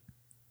guy,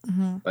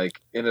 like,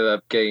 ended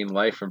up getting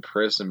life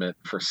imprisonment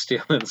for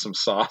stealing some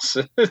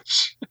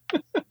sausage.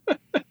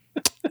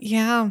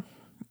 Yeah.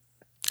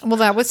 Well,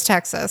 that was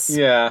Texas.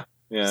 Yeah.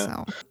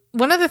 So,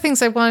 one of the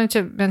things I wanted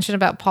to mention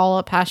about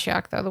Paula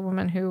Pasiak, though, the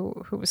woman who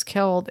was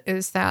killed,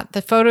 is that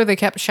the photo they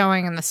kept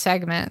showing in the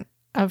segment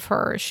of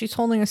her, she's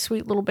holding a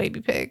sweet little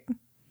baby pig.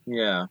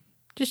 Yeah.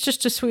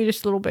 Just the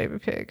sweetest little baby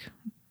pig.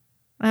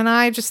 And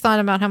I just thought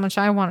about how much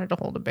I wanted to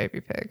hold a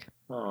baby pig.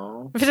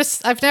 Oh.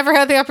 I've never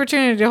had the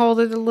opportunity to hold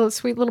a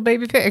sweet little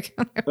baby pig.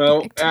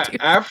 Well,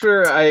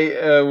 after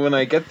when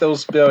I get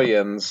those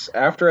billions,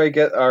 after I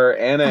get our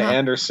Anna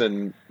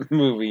Anderson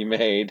movie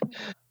made.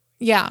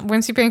 Yeah,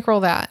 once you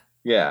bankroll that.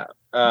 Yeah.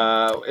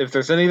 If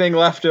there's anything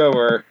left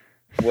over,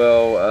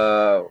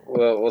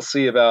 we'll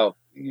see about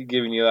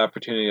giving you the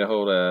opportunity to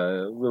hold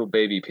a little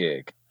baby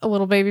pig. A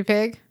little baby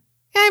pig?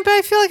 Yeah, but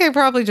I feel like I'd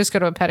probably just go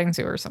to a petting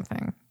zoo or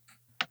something.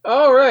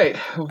 All right.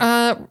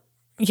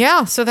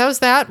 Yeah, so that was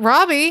that.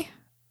 Robbie,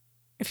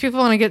 if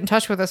people want to get in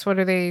touch with us, what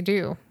do they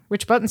do?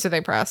 Which buttons do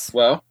they press?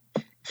 Well,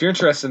 if you're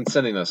interested in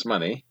sending us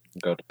money,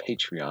 go to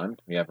Patreon.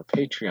 We have a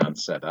Patreon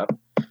set up.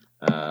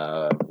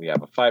 We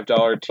have a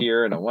 $5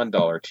 tier and a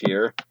 $1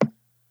 tier.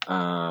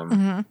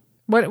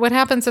 What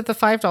happens at the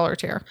 $5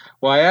 tier?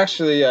 Well,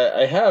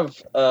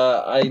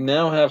 I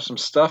now have some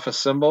stuff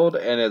assembled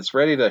and it's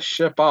ready to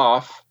ship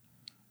off.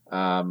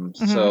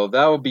 So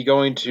that will be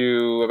going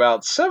to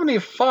about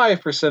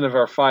 75% of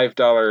our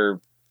 $5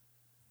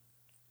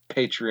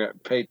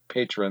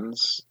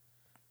 patrons.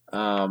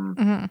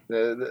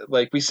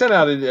 Like we sent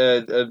out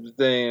a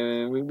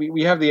thing.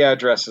 We have the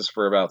addresses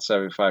for about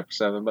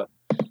 75% of them, but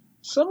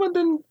someone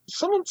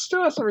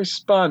still hasn't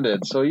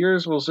responded. So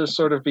yours will just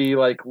sort of be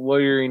like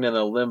lawyering in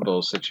a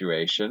limbo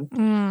situation.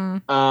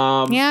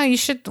 Yeah, you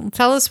should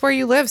tell us where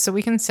you live so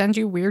we can send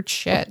you weird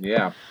shit.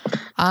 Yeah.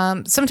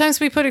 Sometimes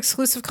we put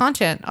exclusive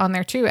content on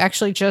there too.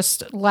 Actually,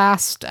 just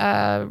last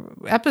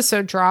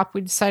episode drop,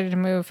 we decided to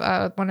move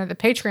one of the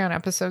Patreon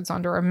episodes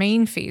onto our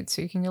main feed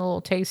so you can get a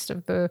little taste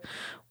of the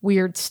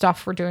weird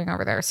stuff we're doing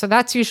over there. So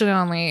that's usually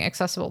only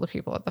accessible to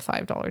people at the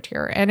 $5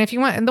 tier. And if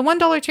you want, and the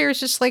 $1 tier is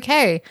just like,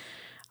 hey,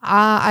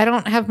 I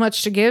don't have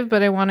much to give,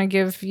 but I want to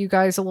give you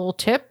guys a little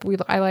tip.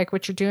 I like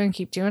what you're doing.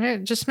 Keep doing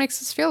it. It just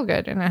makes us feel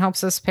good. And it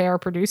helps us pay our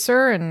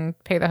producer and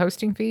pay the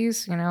hosting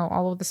fees. You know,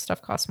 all of this stuff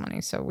costs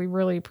money. So we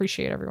really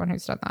appreciate everyone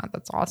who's done that.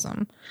 That's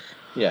awesome.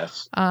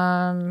 Yes.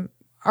 Are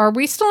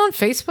we still on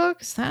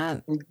Facebook? Is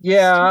that?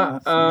 Yeah.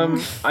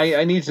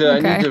 I need to,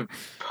 okay. I need to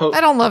post.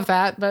 I don't love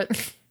that,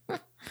 but...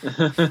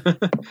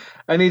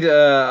 I need to.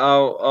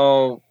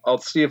 I'll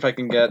see if I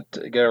can get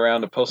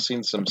around to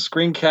posting some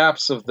screen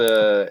caps of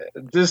the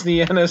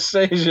Disney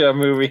Anastasia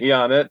movie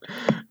on it,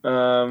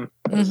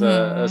 as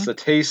a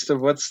taste of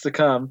what's to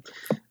come.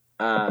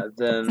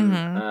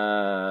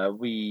 Then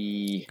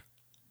we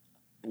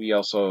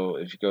also,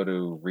 if you go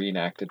to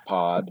Reenacted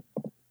Pod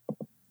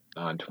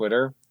on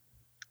Twitter,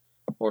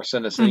 or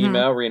send us an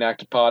email,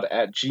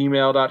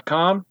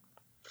 reenactedpod@gmail.com.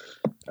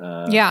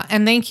 Yeah,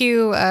 and thank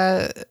you.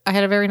 I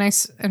had a very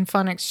nice and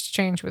fun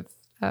exchange with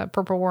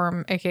Purple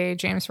Worm, aka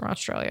James from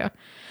Australia,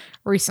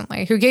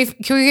 recently, who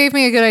gave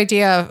me a good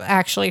idea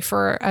actually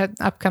for an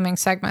upcoming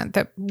segment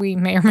that we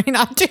may or may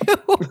not do.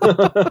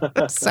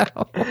 So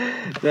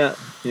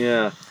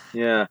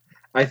yeah.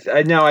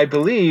 I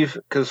believe,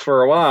 because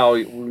for a while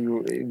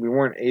we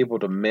weren't able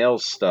to mail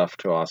stuff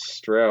to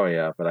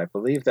Australia, but I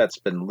believe that's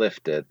been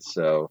lifted.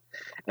 So,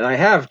 and I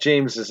have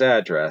James's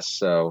address,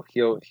 so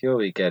he'll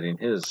be getting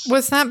his.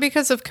 Was that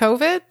because of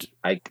COVID?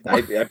 I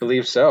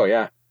believe so.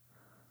 Yeah.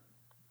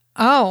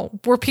 Oh,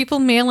 were people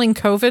mailing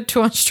COVID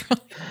to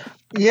Australia?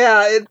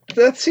 Yeah,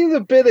 that seemed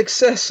a bit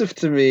excessive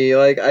to me.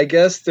 Like, I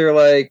guess they're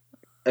like,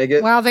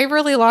 wow, they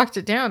really locked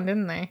it down,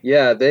 didn't they?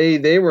 Yeah, they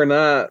didn't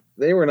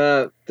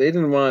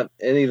want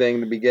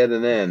anything to be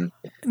getting in.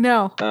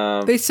 No.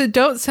 They said,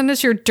 don't send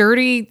us your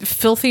dirty,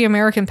 filthy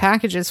American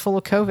packages full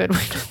of COVID.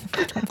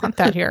 We don't want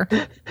that here.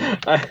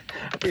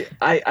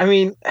 I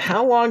mean,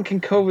 how long can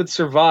COVID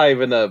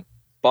survive in a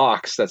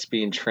box that's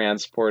being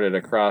transported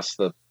across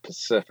the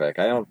Pacific?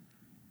 I don't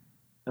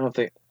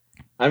think.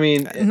 I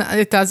mean,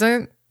 it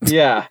doesn't.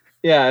 Yeah.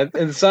 Yeah,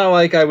 it's not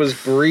like I was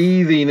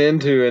breathing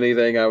into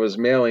anything I was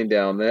mailing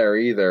down there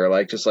either.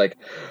 Like, just like,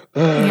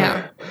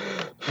 yeah.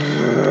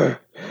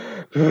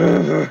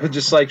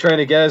 Just like trying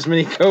to get as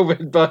many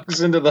COVID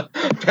bugs into the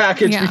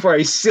package before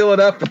I seal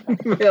it up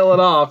and mail it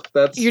off.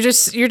 You're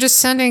just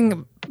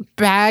sending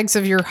bags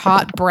of your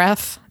hot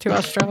breath to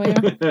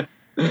Australia.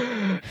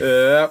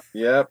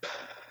 Yep.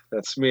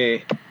 That's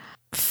me.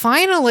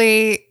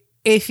 Finally,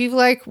 if you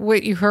like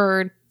what you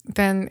heard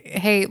then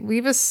hey,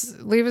 leave us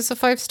a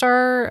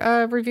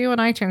 5-star review on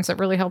iTunes. That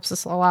really helps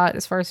us a lot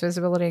as far as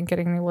visibility and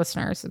getting new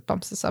listeners. It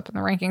bumps us up in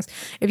the rankings.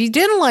 If you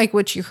didn't like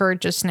what you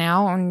heard just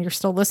now and you're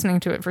still listening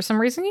to it for some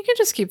reason, you can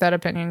just keep that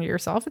opinion to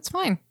yourself. It's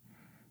fine.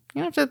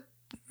 You don't have to,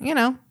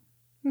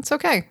 it's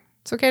okay.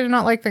 It's okay to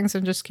not like things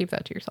and just keep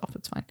that to yourself.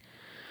 It's fine.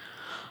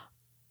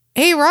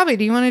 Hey, Robbie,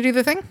 do you want to do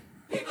the thing?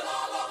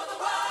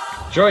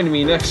 Join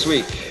me next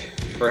week.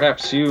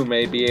 Perhaps you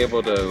may be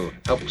able to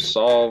help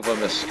solve a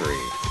mystery.